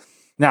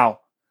 now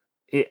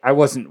I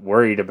wasn't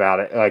worried about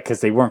it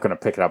because they weren't going to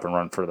pick it up and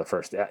run for the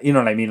first. You know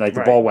what I mean? Like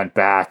the ball went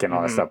back and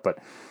all that stuff, but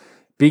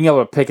being able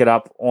to pick it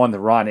up on the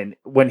run, and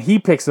when he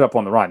picks it up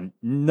on the run,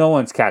 no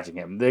one's catching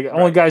him. The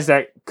only guys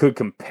that could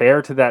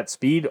compare to that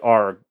speed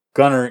are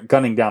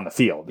gunning down the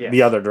field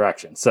the other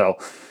direction. So,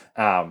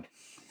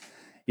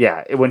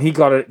 when he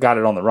got it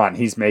on the run,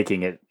 he's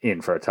making it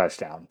in for a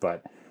touchdown.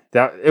 But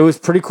it was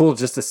pretty cool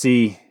just to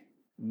see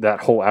that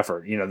whole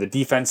effort. The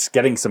defense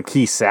getting some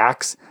key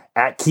sacks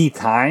at key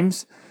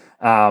times,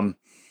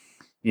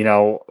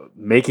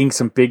 making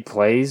some big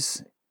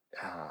plays.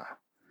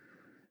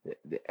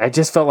 I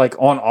just felt like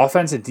on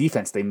offense and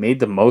defense, they made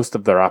the most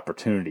of their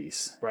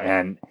opportunities,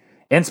 and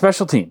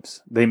special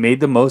teams, they made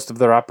the most of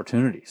their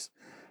opportunities.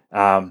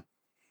 Like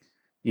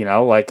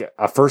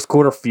a first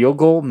quarter field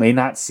goal may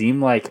not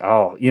seem like,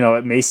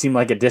 it may seem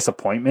like a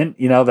disappointment,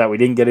 that we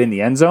didn't get in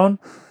the end zone.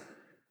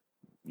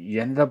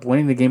 You ended up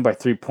winning the game by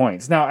 3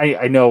 points. Now,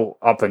 I know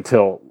up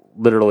until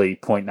literally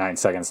 0.9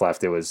 seconds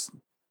left,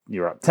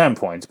 you're up 10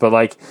 points, but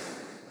like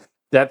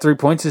that 3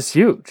 points is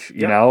huge,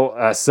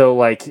 so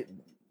like,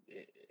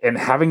 and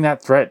having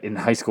that threat in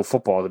high school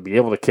football to be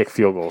able to kick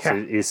field goals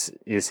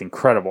is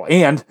incredible.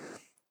 And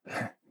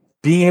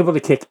being able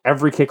to kick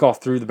every kickoff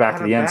through the back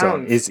of the end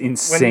zone is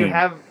insane. When you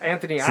have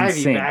Anthony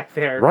Ivy back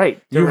there,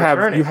 right? You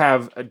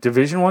have a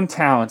Division I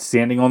talent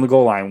standing on the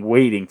goal line,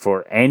 waiting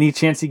for any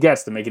chance he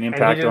gets to make an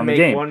impact on the game. And he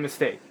didn't make one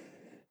mistake.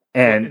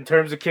 And in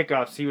terms of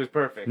kickoffs, he was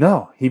perfect.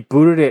 No, he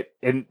booted it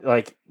and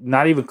like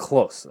not even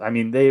close. I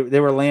mean, they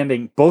were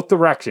landing both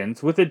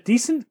directions with a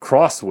decent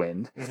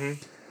crosswind.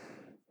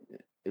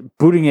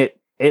 Booting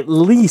it at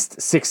least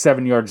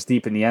 6-7 yards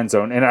deep in the end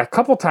zone, and a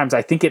couple times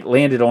I think it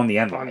landed on the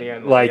end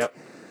line.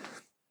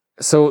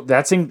 So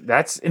that's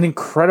an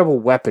incredible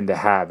weapon to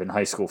have in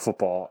high school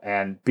football,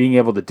 and being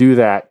able to do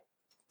that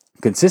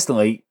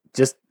consistently,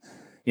 just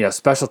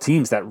special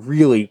teams that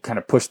really kind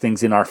of push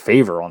things in our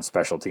favor on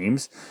special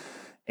teams,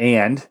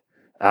 and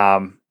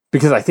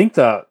because I think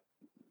the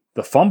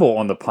fumble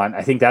on the punt,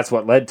 I think that's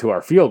what led to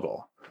our field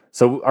goal.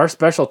 So our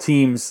special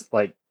teams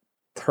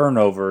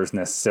turnovers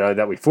necessarily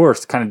that we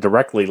forced kind of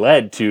directly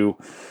led to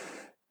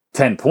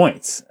 10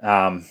 points.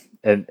 And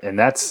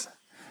that's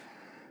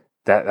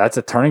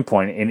a turning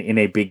point in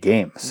a big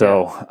game.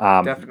 So,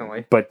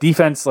 definitely. But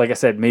defense, like I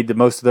said, made the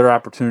most of their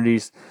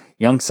opportunities.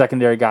 Young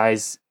secondary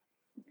guys,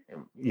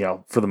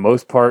 for the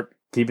most part,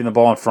 keeping the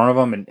ball in front of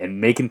them and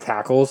making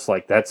tackles.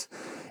 Like that's,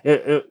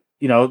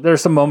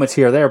 there's some moments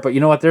here or there, but you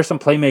know what? There's some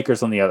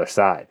playmakers on the other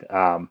side.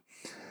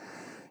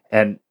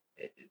 And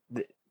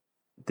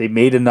they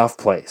made enough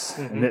plays.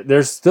 And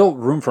there's still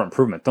room for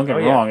improvement. Don't get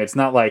me wrong. It's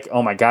not like,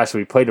 oh my gosh,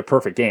 we played a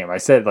perfect game. I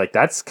said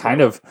that's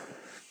kind of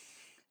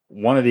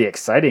one of the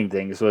exciting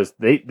things was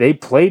they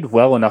played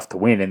well enough to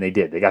win, and they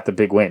did. They got the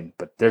big win.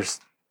 But there's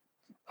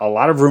a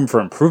lot of room for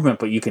improvement,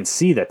 but you can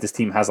see that this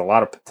team has a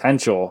lot of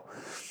potential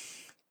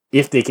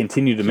if they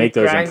continue to make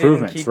those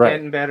improvements. Keep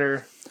getting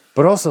better.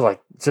 But also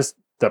just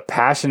the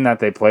passion that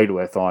they played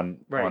with on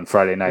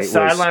Friday night. The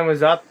sideline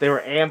was up. They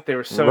were amped. They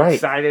were so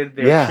excited.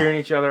 They were cheering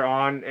each other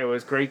on. It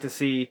was great to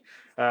see.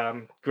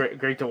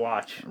 Great to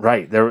watch.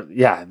 Right.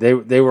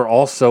 They were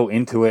all so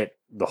into it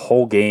the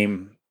whole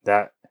game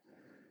that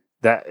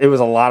it was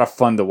a lot of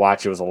fun to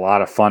watch. It was a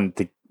lot of fun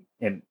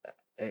and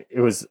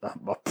it was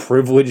a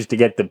privilege to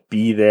get to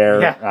be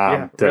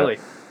there. Really.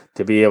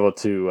 To be able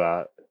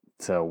to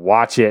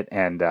watch it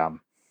and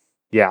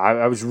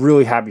I was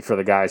really happy for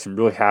the guys and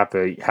really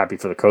happy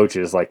for the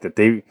coaches. Like that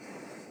they,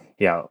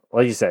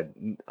 like you said,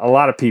 a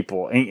lot of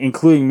people,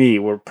 including me,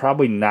 were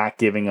probably not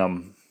giving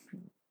them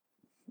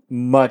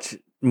much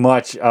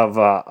of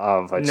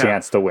a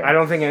chance to win. I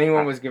don't think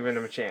anyone was giving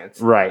them a chance.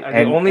 Right.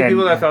 The only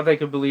people that thought they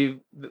could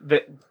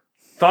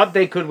thought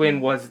they could win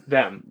was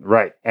them.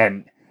 Right.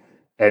 And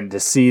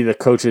to see the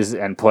coaches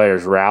and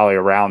players rally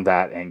around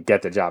that and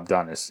get the job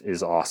done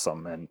is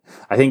awesome. And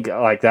I think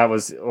that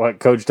was what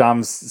Coach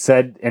Dom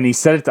said, and he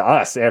said it to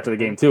us after the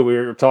game too. We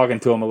were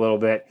talking to him a little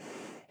bit,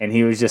 and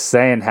he was just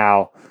saying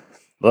how,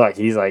 look,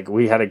 he's like,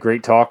 we had a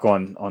great talk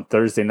on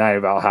Thursday night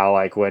about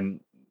how when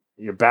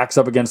your back's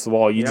up against the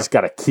wall, you just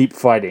got to keep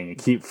fighting and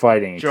keep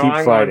fighting and Drawing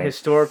keep fighting. On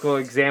historical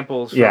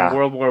examples from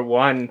World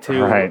War I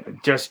to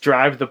just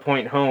drive the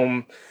point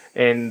home,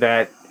 and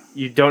that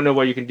you don't know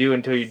what you can do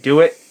until you do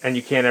it, and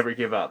you can't ever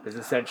give up is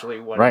essentially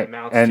what it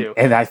amounts to.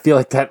 And I feel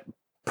like that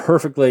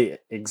perfectly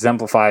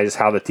exemplifies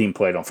how the team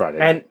played on Friday.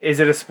 And is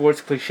it a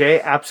sports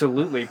cliche?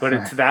 Absolutely, but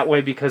it's that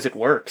way because it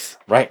works.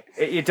 Right.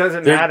 It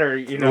doesn't matter,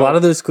 A lot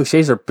of those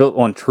cliches are built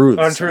on truths.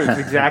 On truths,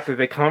 exactly.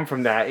 They come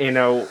from that.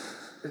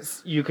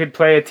 You could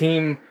play a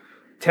team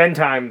 10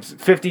 times,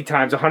 50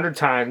 times, 100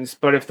 times,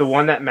 but if the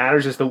one that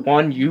matters is the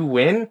one you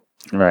win,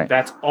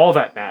 that's all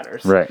that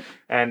matters. Right.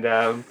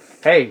 And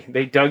hey,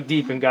 they dug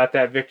deep and got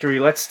that victory.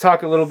 Let's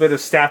talk a little bit of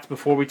stats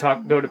before we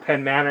go to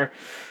Penn Manor.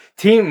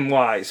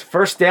 Team-wise,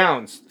 first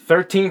downs,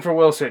 13 for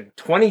Wilson,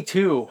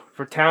 22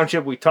 for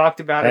Township. We talked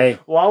about it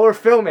while we're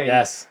filming.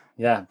 Yes.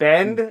 Yeah.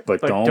 Bend,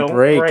 but don't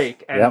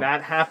break. And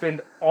that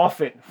happened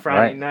often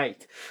Friday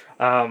night.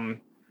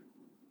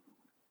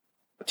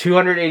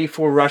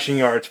 284 rushing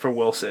yards for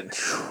Wilson.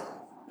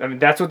 I mean,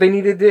 that's what they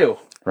need to do.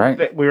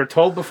 Right. We were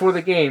told before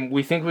the game,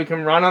 we think we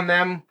can run on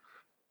them.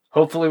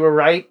 Hopefully we're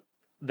right.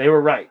 They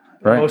were right.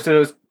 Most of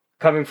those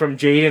coming from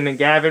Jaden and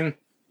Gavin,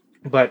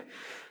 but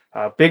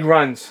big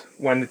runs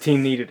when the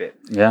team needed it.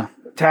 Yeah.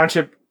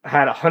 Township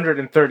had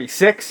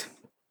 136.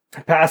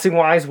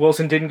 Passing-wise,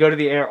 Wilson didn't go to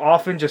the air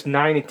often, just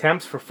 9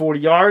 attempts for 40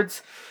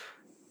 yards.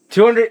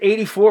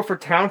 284 for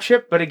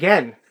Township, but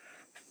again,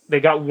 they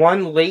got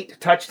one late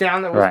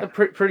touchdown that was a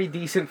pretty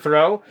decent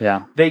throw.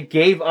 Yeah. They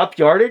gave up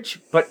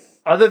yardage, but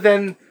other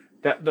than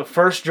that, the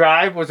first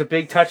drive was a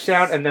big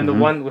touchdown, and then the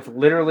one with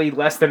literally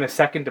less than a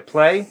second to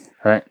play.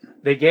 Right.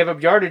 They gave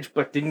up yardage,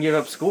 but didn't give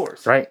up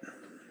scores. Right.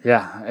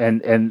 Yeah,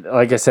 and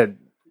like I said,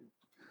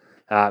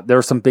 there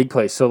were some big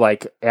plays. So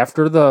like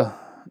after the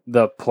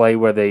play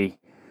where they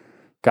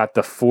got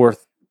the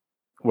fourth,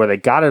 where they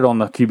got it on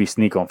the QB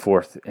sneak on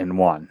 4th and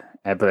 1,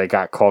 but they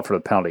got called for the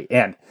penalty.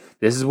 And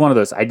this is one of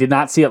those, I did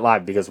not see it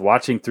live because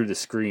watching through the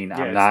screen,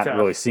 I'm not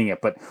really seeing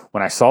it. But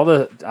when I saw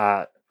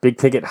the big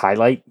ticket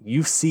highlight,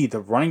 you see the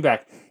running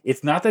back.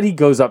 It's not that he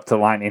goes up to the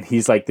line and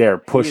he's like there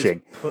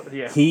pushing.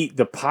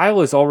 The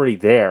pile is already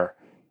there,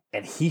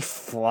 and he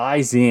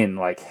flies in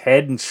like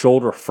head and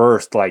shoulder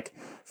first, like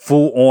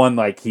full on,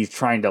 like he's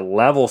trying to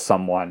level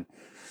someone.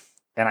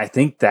 And I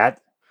think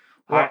that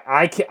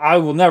I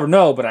will never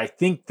know, but I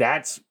think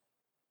that's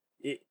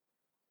it.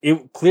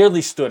 It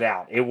clearly stood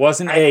out. It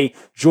wasn't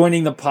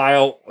joining the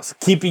pile,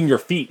 keeping your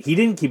feet. He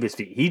didn't keep his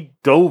feet. He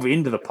dove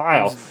into the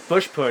pile.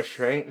 Bush push,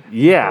 right?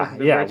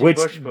 Yeah.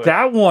 Which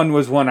that one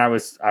was one I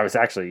was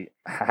actually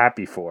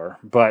happy for,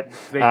 but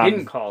they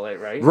didn't call it,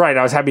 right? Right.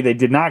 I was happy they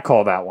did not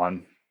call that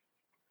one.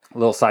 A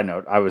little side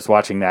note: I was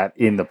watching that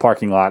in the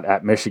parking lot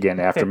at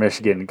Michigan after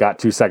Michigan got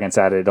 2 seconds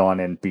added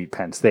on and beat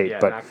Penn State. Yeah,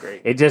 but not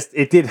great.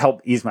 it did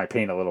help ease my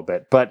pain a little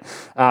bit. But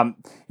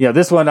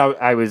this one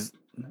I was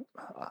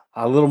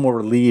a little more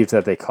relieved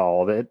that they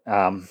called it.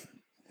 But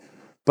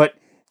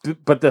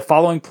the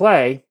following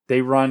play,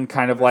 they run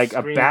kind of like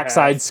a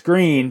backside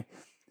screen,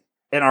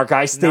 and our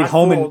guy stayed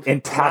home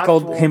and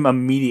tackled him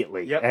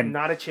immediately. Yep, and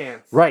not a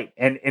chance. Right,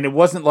 and it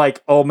wasn't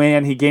like, oh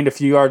man, he gained a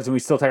few yards and we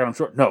still tackled him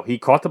short. No, he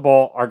caught the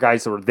ball. Our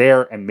guys were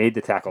there and made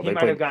the tackle. He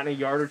might have gotten a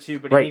yard or two,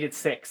 but Right. he needed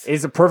 6.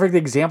 It's a perfect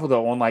example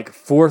though on like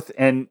 4th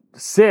and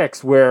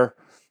 6 where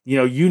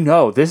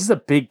this is a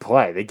big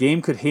play. The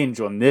game could hinge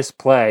on this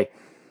play,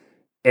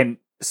 and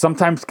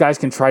sometimes guys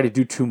can try to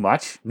do too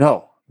much.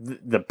 No,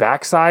 the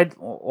backside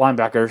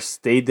linebacker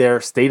stayed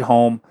there, stayed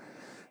home,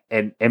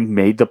 and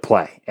made the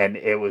play. And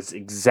it was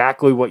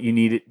exactly what you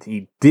needed.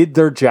 He did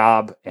their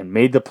job and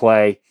made the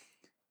play,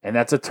 and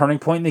that's a turning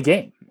point in the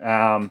game.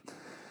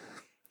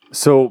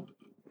 So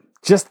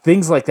just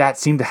things like that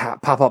seem to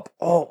pop up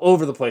all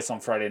over the place on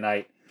Friday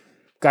night.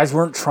 Guys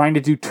weren't trying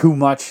to do too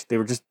much. They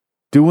were just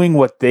doing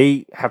what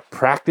they have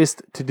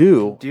practiced to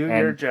do.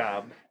 Your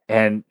job.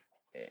 And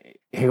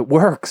it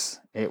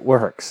works. It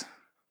works.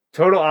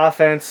 Total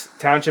offense,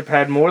 Township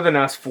had more than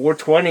us,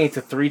 420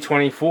 to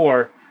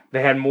 324.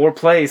 They had more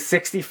plays,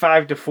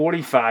 65 to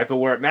 45, but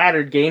where it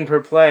mattered, gain per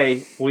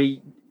play,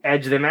 we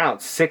edged them out,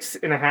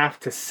 6.5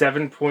 to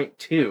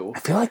 7.2. I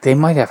feel like they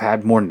might have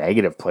had more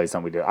negative plays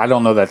than we did. I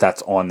don't know that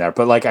that's on there,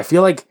 but like I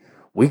feel like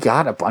we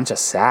got a bunch of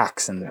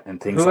sacks and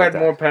things like that. Who had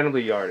more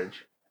penalty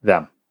yardage?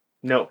 Them.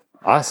 No.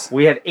 Us.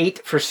 We had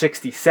 8 for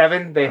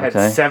 67. They had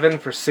 7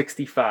 for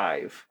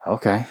 65.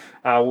 Okay.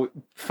 5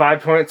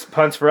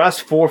 punts for us,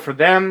 4 for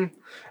them.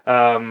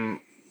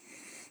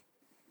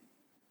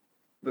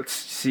 Let's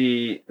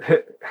see.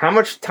 How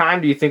much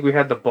time do you think we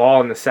had the ball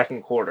in the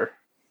second quarter?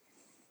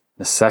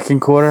 The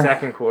second quarter?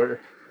 Second quarter.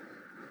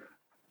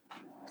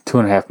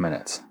 2.5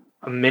 minutes.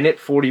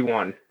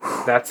 1:41.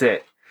 That's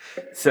it.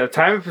 So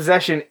time of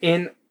possession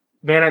in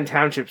Manheim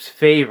Township's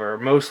favor,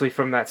 mostly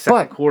from that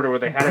second quarter where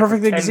they had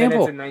perfect it for 10 example.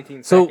 minutes and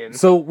 19 seconds.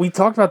 So we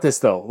talked about this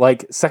though.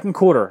 Like second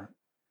quarter,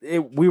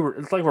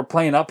 it's like we're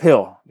playing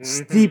uphill,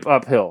 steep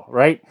uphill,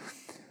 right?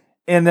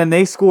 And then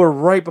they score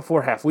right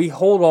before half. We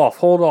hold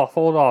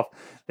off.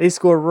 They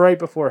score right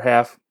before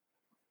half.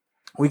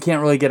 We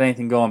can't really get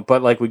anything going,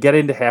 but like we get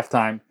into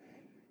halftime,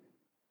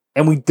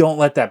 and we don't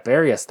let that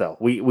bury us though.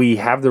 We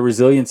have the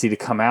resiliency to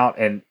come out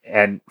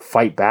and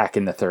fight back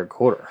in the third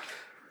quarter.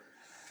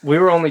 We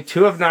were only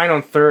 2 of 9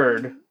 on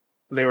third.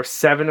 They were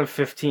 7 of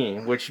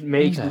 15, which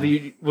makes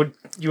you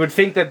would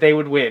think that they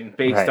would win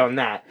based on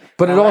that.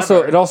 But it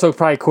also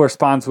probably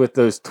corresponds with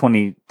those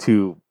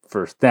 22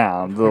 first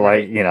down.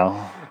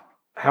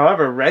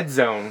 However, red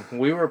zone,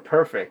 we were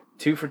perfect.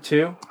 2 for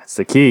 2. That's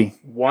the key.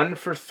 1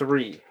 for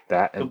 3.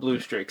 The blue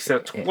streak. So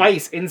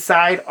twice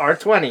inside our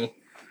 20,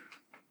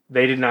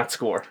 they did not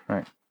score.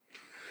 Right.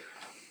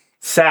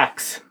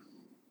 Sacks.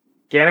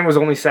 Gannon was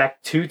only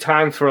sacked 2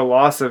 times for a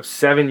loss of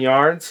 7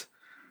 yards.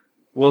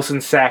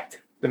 Wilson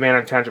sacked the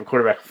Manor Township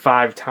quarterback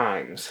 5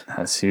 times.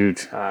 That's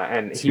huge.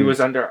 And he was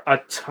under a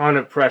ton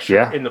of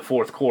pressure in the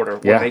fourth quarter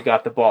when they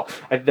got the ball.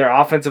 Their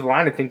offensive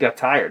line, I think, got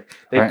tired.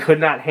 They could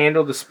not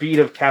handle the speed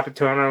of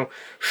Capitano,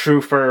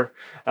 Schrufer.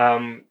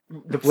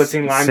 the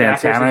blitzing linebackers.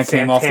 Santana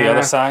came off the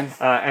other side.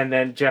 And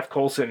then Jeff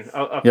Colson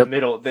up the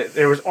middle.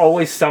 There was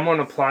always someone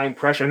applying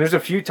pressure. And there's a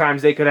few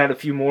times they could have had a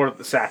few more of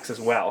the sacks as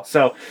well.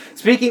 So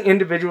speaking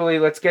individually,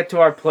 let's get to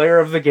our player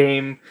of the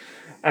game.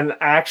 And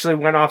I actually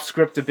went off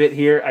script a bit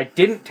here. I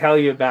didn't tell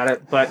you about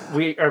it, but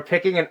we are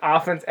picking an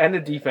offense and a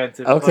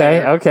defensive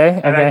player.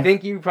 Okay. And I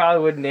think you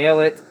probably would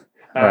nail it.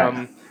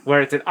 Right.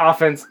 Where it's an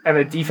offense and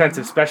a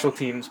defensive special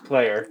teams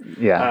player.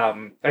 Yeah.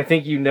 I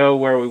think you know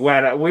where we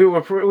went. We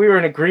were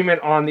in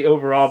agreement on the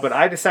overall, but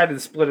I decided to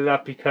split it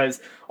up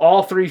because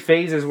all three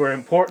phases were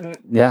important.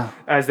 Yeah.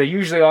 As they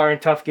usually are in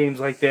tough games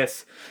like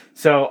this.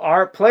 So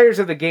our players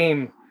of the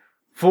game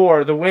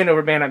for the win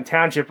over Manheim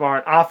Township are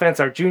on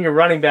offense, our junior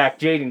running back,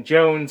 Jaden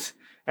Jones,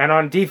 and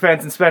on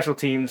defense and special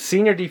teams,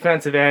 senior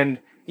defensive end,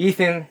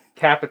 Ethan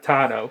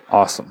Capitano.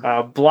 Awesome.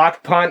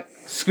 Block punt,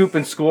 scoop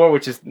and score,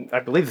 which is, I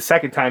believe, the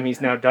second time he's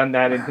now done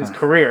that in his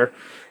career.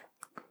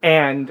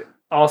 And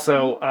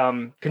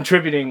also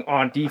contributing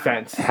on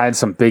defense. Had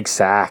some big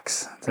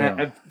sacks.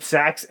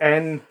 Sacks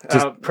and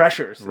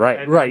pressures. Right,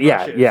 and right,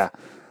 rushes. yeah.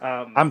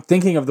 I'm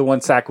thinking of the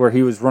one sack where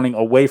he was running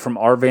away from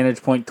our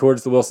vantage point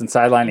towards the Wilson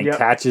sideline and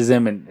catches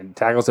him and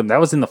tackles him. That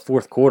was in the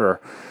fourth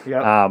quarter.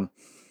 Yep.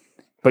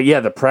 But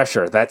yeah, the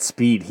pressure, that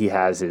speed he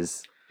has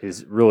is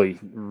really,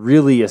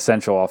 really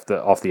essential off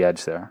the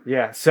edge there.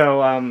 Yeah,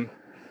 so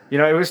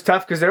it was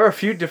tough because there were a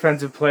few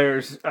defensive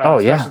players,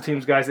 special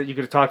teams guys that you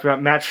could have talked about.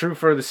 Matt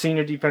Schrufer, the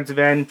senior defensive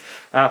end,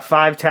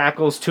 5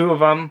 tackles, 2 of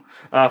them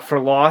for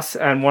loss,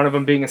 and one of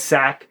them being a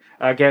sack.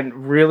 Again,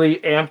 really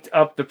amped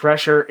up the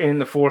pressure in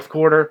the fourth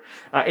quarter.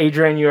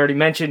 Adrian, you already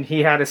mentioned,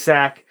 he had a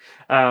sack.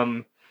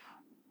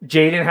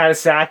 Jaden had a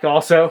sack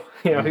also.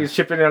 He was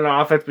chipping in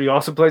on offense, but he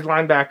also plays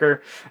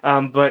linebacker.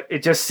 But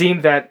it just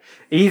seemed that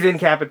Ethan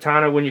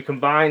Capitano, when you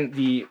combine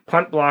the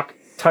punt block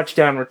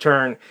touchdown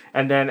return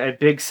and then a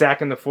big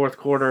sack in the fourth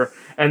quarter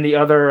and the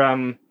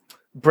other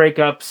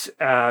breakups,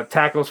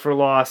 tackles for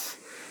loss,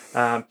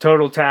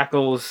 total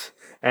tackles,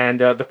 and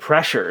the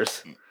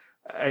pressures,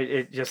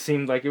 it just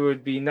seemed like it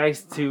would be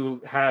nice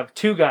to have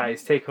 2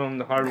 guys take home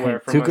the hardware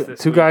from us this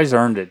two week. guys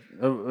earned it.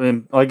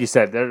 And like you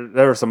said,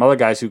 there were some other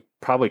guys who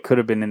probably could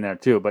have been in there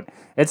too. But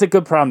it's a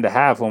good problem to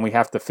have when we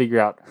have to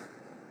figure out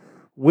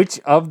which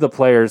of the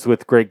players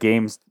with great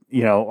games,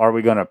 are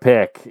we going to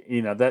pick?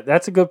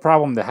 That's a good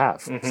problem to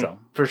have. Mm-hmm. So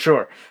for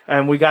sure.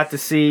 And we got to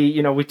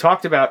see, we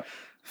talked about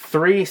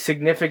 3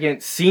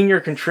 significant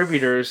senior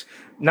contributors,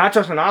 not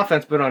just on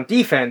offense, but on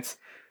defense,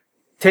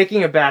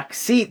 taking a back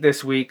seat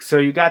this week. So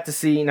you got to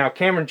see, now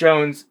Cameron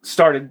Jones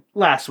started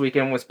last week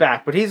and was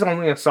back, but he's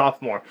only a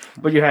sophomore.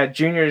 But you had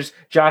juniors,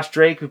 Josh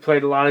Drake, who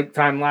played a lot of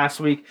time last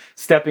week,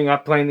 stepping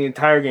up, playing the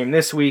entire game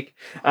this week.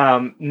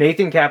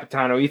 Nathan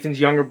Capitano,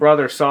 Ethan's younger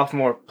brother,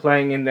 sophomore,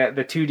 playing in the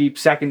 2-deep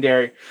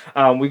secondary.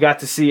 We got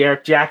to see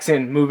Eric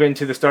Jackson move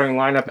into the starting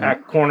lineup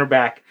at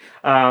cornerback.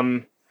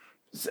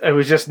 It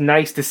was just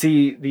nice to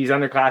see these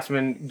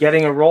underclassmen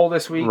getting a role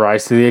this week.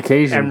 Rise to the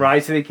occasion. And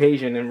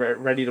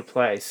ready to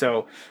play.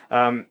 So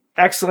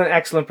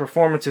excellent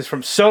performances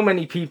from so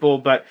many people,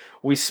 but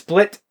we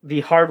split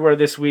the hardware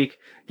this week,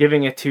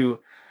 giving it to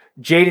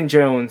Jaden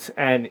Jones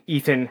and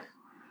Ethan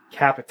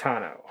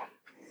Capitano.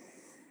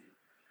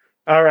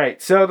 All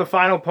right, so the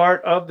final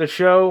part of the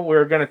show,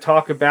 we're going to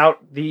talk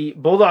about the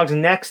Bulldogs'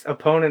 next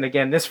opponent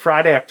again this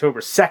Friday, October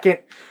 2nd.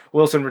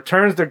 Wilson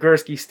returns to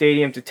Gursky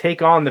Stadium to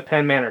take on the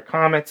Penn Manor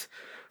Comets,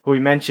 who we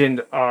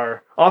mentioned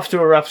are off to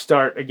a rough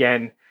start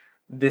again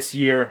this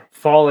year,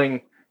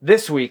 falling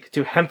this week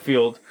to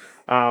Hempfield,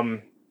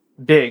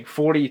 big,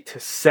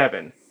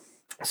 40-7.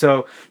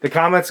 So the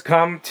Comets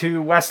come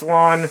to West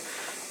Lawn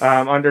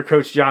under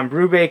Coach John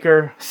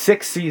Brubaker,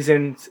 sixth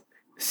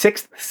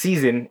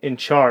season in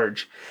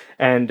charge,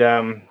 and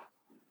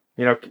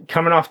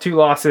coming off 2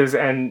 losses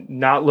and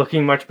not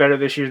looking much better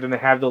this year than they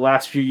have the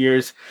last few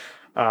years.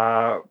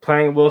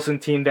 Playing a Wilson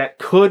team that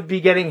could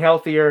be getting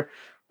healthier.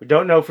 We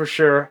don't know for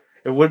sure.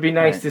 It would be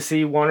nice to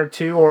see 1 or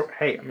 2, or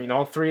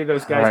all 3 of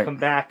those guys come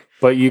back.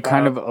 But you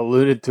kind of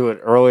alluded to it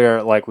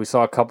earlier. Like we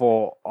saw a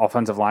couple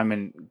offensive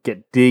linemen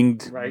get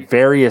dinged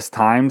various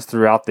times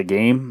throughout the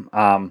game.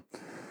 Not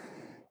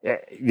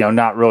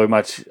really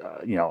much,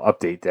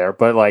 update there.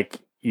 But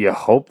you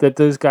hope that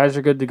those guys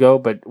are good to go.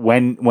 But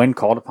when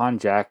called upon,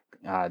 Jack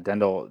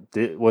Dendel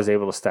was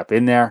able to step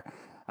in there.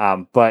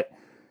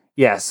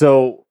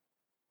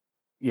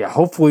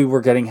 Hopefully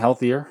we're getting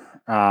healthier.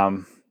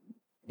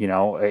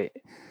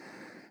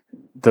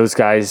 Those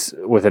guys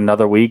with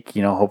another week,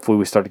 hopefully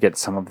we start to get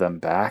some of them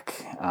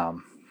back.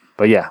 None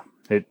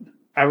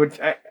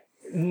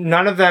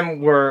of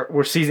them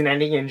were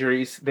season-ending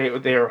injuries. They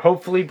are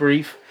hopefully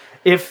brief.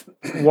 If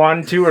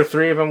 1, 2, or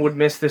 3 of them would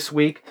miss this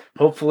week,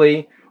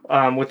 hopefully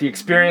with the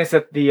experience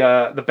that the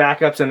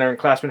backups and their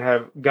classmen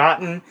have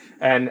gotten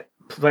and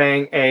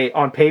playing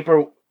on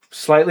paper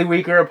slightly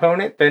weaker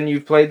opponent than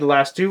you've played the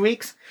last 2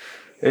 weeks,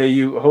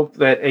 you hope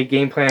that a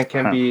game plan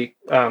can be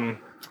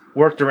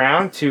worked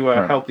around to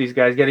help these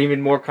guys get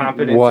even more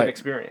confidence and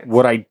experience.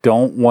 What I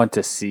don't want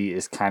to see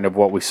is kind of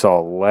what we saw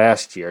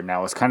last year.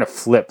 Now, it's kind of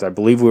flipped. I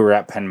believe we were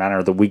at Penn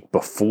Manor the week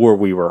before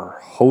we were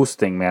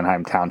hosting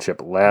Manheim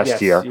Township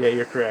last year. Yeah,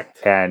 you're correct.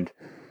 And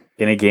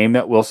in a game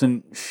that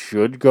Wilson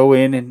should go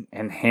in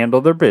and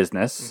handle their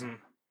business,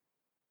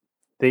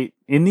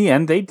 in the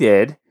end, they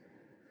did.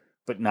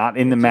 But not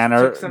in the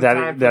manner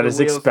that is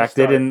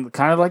expected, and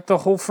kind of like the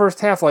whole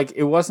first half. Like,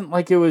 it wasn't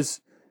like it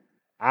was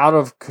out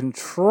of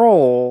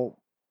control,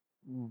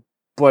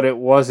 but it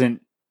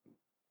wasn't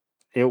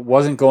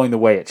going the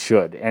way it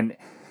should. And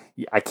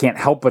I can't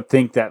help but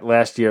think that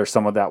last year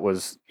some of that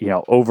was,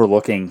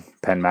 overlooking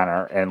Penn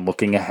Manor and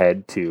looking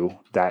ahead to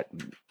that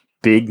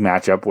big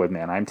matchup with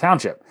Manheim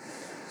Township.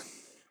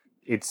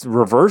 It's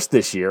reversed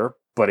this year,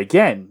 but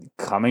again,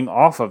 coming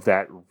off of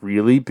that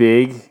really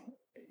big,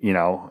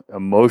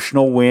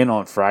 emotional win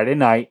on Friday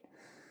night,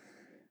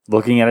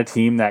 looking at a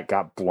team that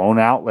got blown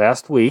out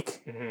last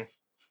week,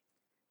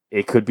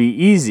 it could be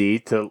easy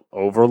to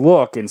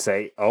overlook and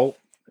say,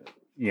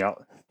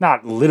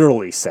 not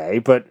literally say,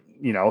 but,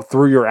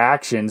 through your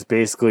actions,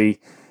 basically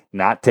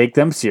not take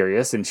them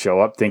serious and show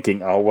up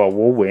thinking, oh, well,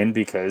 we'll win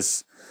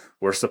because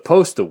we're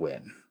supposed to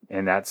win.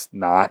 And that's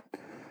not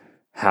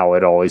how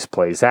it always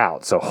plays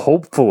out. So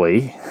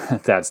hopefully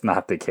that's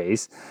not the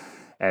case.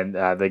 And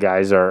the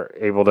guys are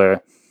able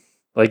to,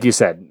 like you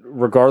said,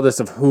 regardless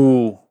of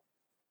who's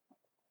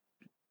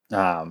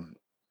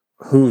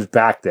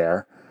back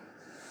there,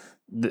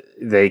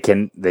 they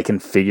can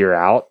figure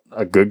out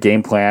a good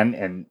game plan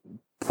and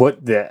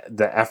put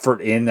the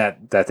effort in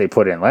that they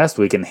put in last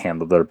week and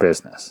handle their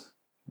business.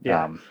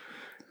 Yeah.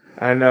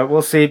 And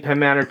we'll see. Penn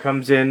Manor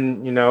comes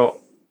in,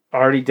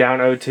 already down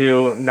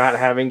 0-2, not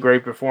having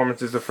great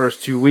performances the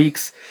first 2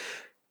 weeks.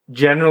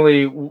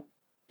 Generally,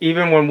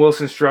 even when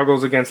Wilson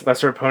struggles against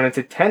lesser opponents,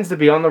 it tends to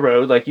be on the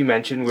road. Like you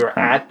mentioned, we were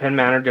at Penn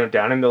Manor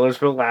down in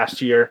Millersville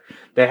last year.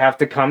 They have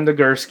to come to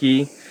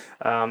Gursky.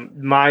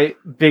 My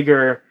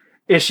bigger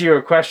issue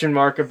or question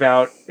mark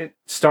about it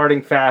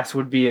starting fast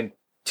would be in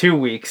 2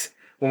 weeks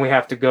when we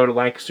have to go to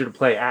Lancaster to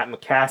play at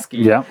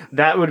McCaskey. Yeah.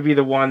 That would be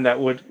the one that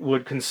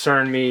would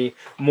concern me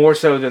more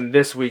so than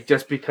this week,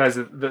 just because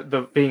of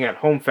the being at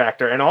home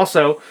factor. And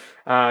also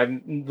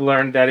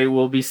learned that it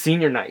will be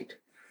senior night.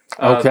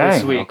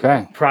 This week.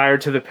 Prior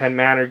to the Penn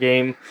Manor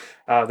game,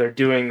 they're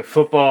doing the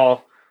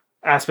football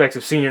aspects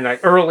of senior night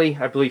early.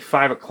 I believe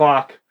 5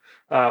 o'clock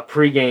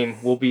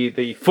pregame will be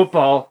the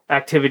football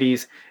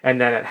activities,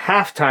 and then at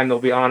halftime they'll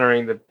be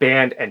honoring the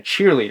band and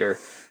cheerleader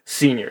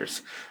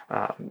seniors.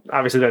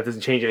 Obviously, that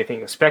doesn't change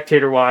anything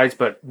spectator-wise,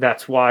 but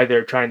that's why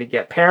they're trying to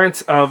get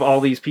parents of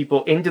all these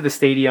people into the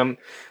stadium.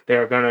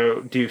 They're going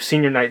to do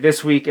senior night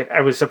this week.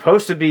 It was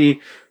supposed to be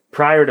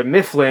prior to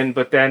Mifflin,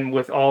 but then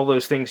with all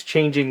those things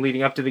changing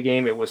leading up to the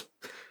game,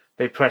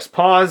 they pressed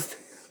paused.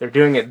 They're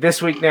doing it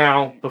this week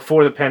now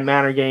before the Penn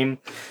Manor game.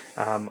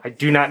 I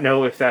do not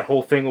know if that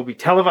whole thing will be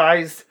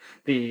televised.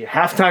 The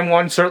halftime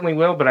one certainly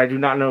will, but I do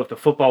not know if the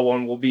football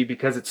one will be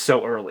because it's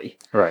so early.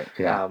 Right,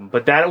 yeah.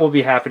 But that will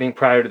be happening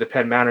prior to the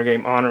Penn Manor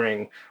game,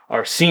 honoring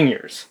our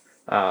seniors.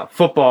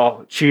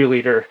 Football,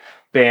 cheerleader,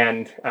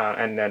 band,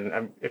 and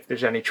then if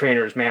there's any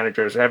trainers,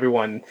 managers,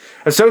 everyone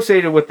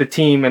associated with the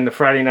team and the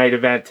Friday night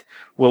event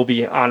will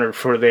be honored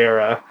for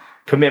their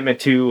commitment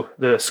to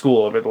the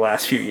school over the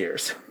last few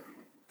years.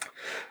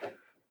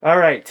 All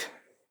right.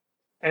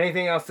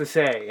 Anything else to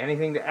say?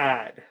 Anything to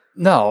add?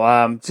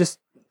 No, just,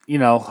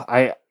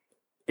 it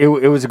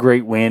was a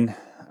great win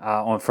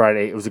on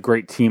Friday. It was a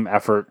great team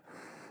effort.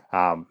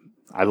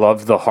 I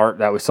loved the heart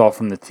that we saw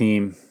from the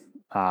team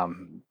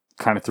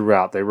kind of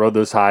throughout. They rode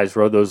those highs,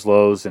 rode those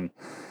lows, and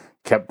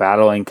kept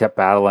battling,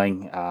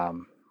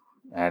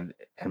 and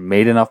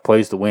made enough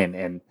plays to win.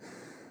 And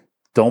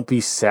don't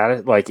be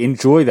sad.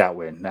 Enjoy that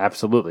win,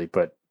 absolutely.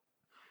 But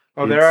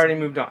they're already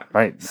moved on.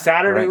 Right.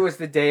 Saturday was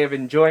the day of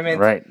enjoyment.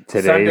 Right.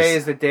 Sunday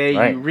is the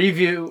day you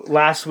review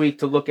last week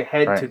to look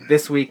ahead to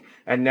this week,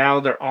 and now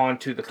they're on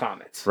to the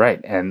Comets.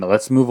 Right. And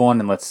let's move on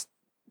and let's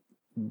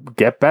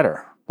get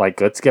better.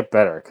 Let's get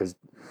better because,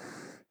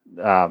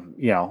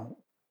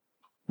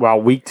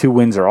 while week 2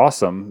 wins are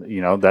awesome,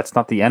 that's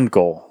not the end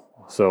goal.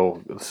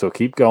 So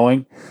keep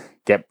going,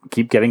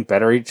 keep getting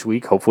better each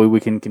week. Hopefully we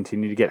can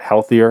continue to get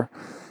healthier,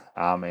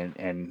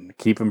 and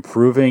keep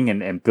improving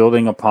and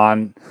building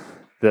upon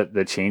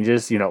the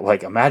changes.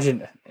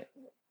 Imagine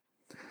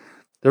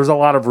there's a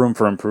lot of room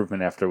for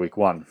improvement after week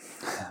 1.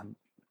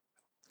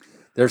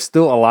 There's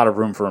still a lot of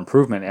room for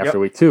improvement after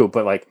week 2,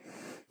 but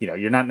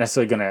you're not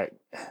necessarily going to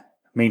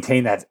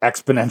maintain that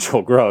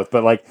exponential growth.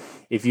 But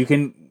if you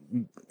can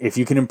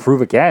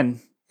improve again,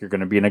 you're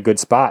going to be in a good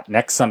spot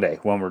next Sunday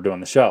when we're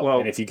doing the show. Well,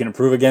 and if you can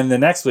improve again the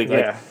next week,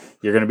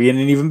 you're going to be in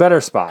an even better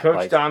spot.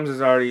 Coach Doms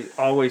has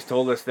always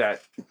told us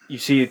that you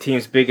see the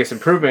team's biggest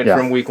improvement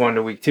from week 1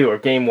 to week 2, or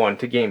game 1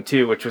 to game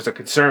 2, which was a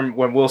concern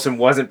when Wilson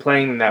wasn't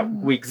playing in that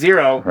week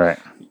 0. Right.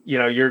 You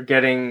were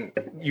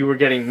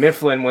getting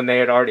Mifflin when they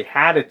had already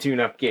had a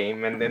tune-up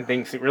game, and then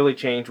things really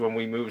changed when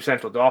we moved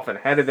Central Dauphin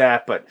ahead of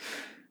that. But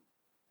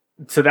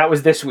so that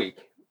was this week.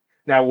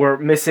 Now we're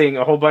missing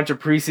a whole bunch of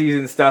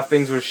preseason stuff.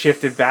 Things were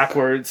shifted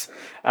backwards.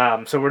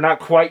 So we're not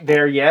quite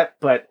there yet,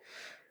 but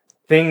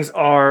things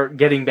are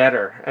getting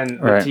better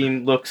and the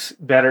team looks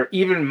better,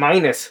 even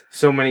minus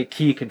so many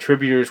key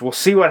contributors. We'll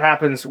see what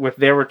happens with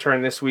their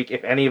return this week,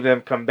 if any of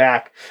them come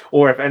back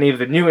or if any of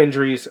the new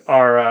injuries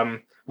are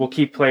will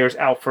keep players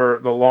out for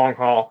the long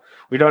haul.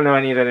 We don't know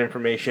any of that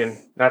information.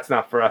 That's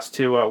not for us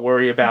to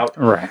worry about.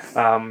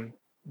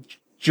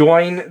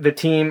 Join the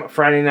team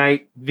Friday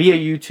night via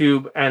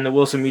YouTube and the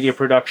Wilson Media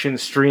Production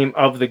stream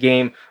of the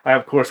game. I,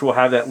 of course, will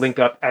have that link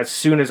up as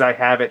soon as I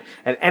have it.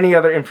 And any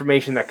other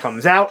information that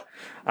comes out,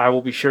 I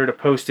will be sure to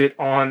post it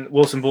on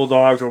Wilson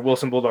Bulldogs or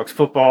Wilson Bulldogs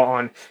Football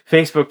on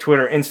Facebook,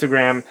 Twitter,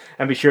 Instagram,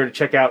 and be sure to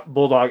check out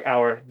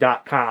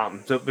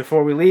BulldogHour.com. So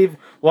before we leave,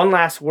 one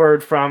last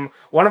word from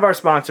one of our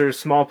sponsors,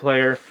 Small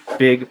Player,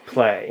 Big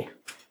Play.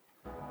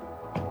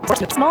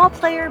 Small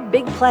Player,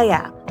 Big Play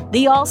app.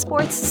 The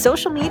all-sports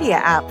social media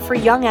app for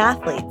young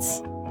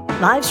athletes.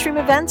 Live stream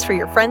events for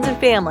your friends and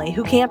family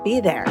who can't be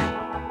there.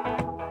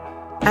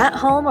 At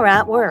home or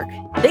at work,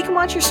 they can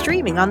watch your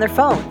streaming on their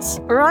phones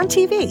or on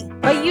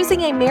TV by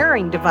using a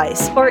mirroring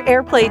device or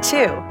AirPlay 2.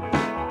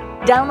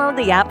 Download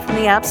the app from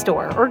the App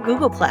Store or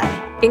Google Play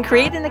and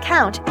create an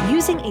account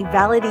using a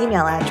valid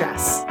email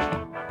address.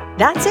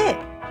 That's it.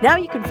 Now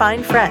you can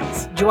find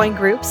friends, join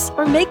groups,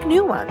 or make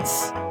new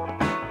ones.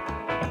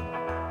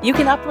 You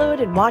can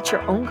upload and watch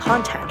your own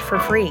content for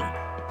free.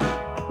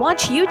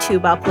 Watch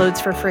YouTube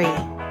uploads for free.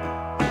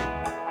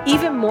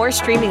 Even more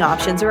streaming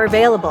options are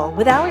available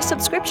with our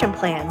subscription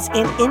plans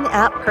and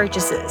in-app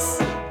purchases.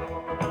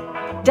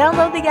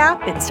 Download the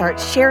app and start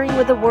sharing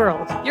with the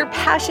world your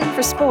passion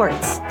for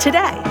sports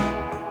today.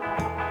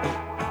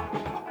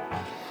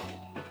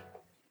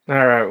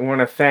 All right, we want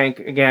to thank,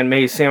 again,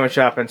 May's Sandwich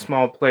Shop and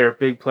Small Player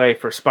Big Play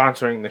for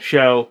sponsoring the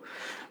show.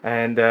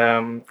 And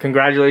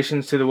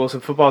congratulations to the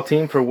Wilson football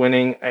team for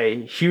winning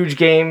a huge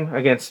game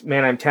against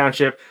Manheim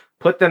Township.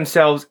 Put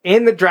themselves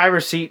in the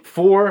driver's seat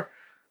for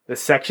the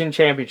section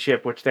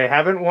championship, which they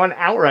haven't won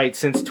outright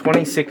since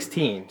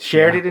 2016.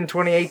 Shared it in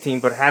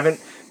 2018, but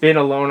haven't been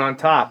alone on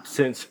top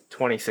since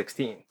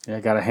 2016. Yeah,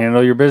 got to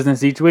handle your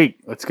business each week.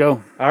 Let's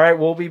go. All right,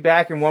 we'll be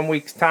back in 1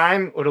 week's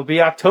time. It'll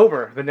be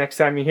October the next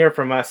time you hear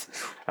from us.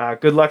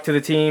 Good luck to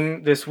the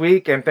team this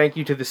week, and thank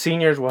you to the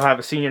seniors. We'll have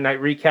a senior night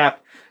recap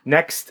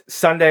next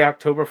Sunday,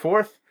 October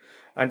 4th.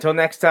 Until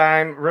next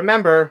time,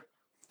 remember,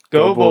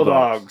 go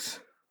Bulldogs.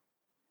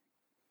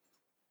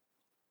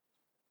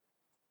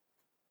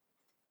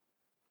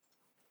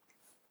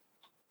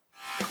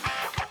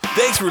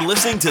 Thanks for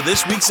listening to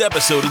this week's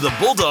episode of the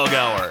Bulldog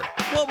Hour.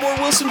 Want more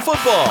Wilson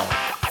football?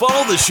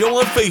 Follow the show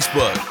on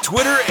Facebook,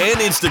 Twitter, and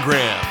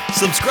Instagram.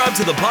 Subscribe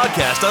to the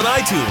podcast on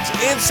iTunes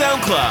and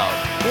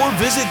SoundCloud. Or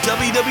visit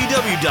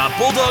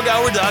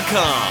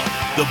www.bulldoghour.com.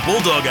 The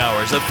Bulldog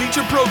Hour is a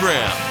featured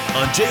program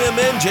on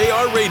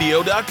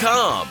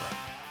jmnjrradio.com.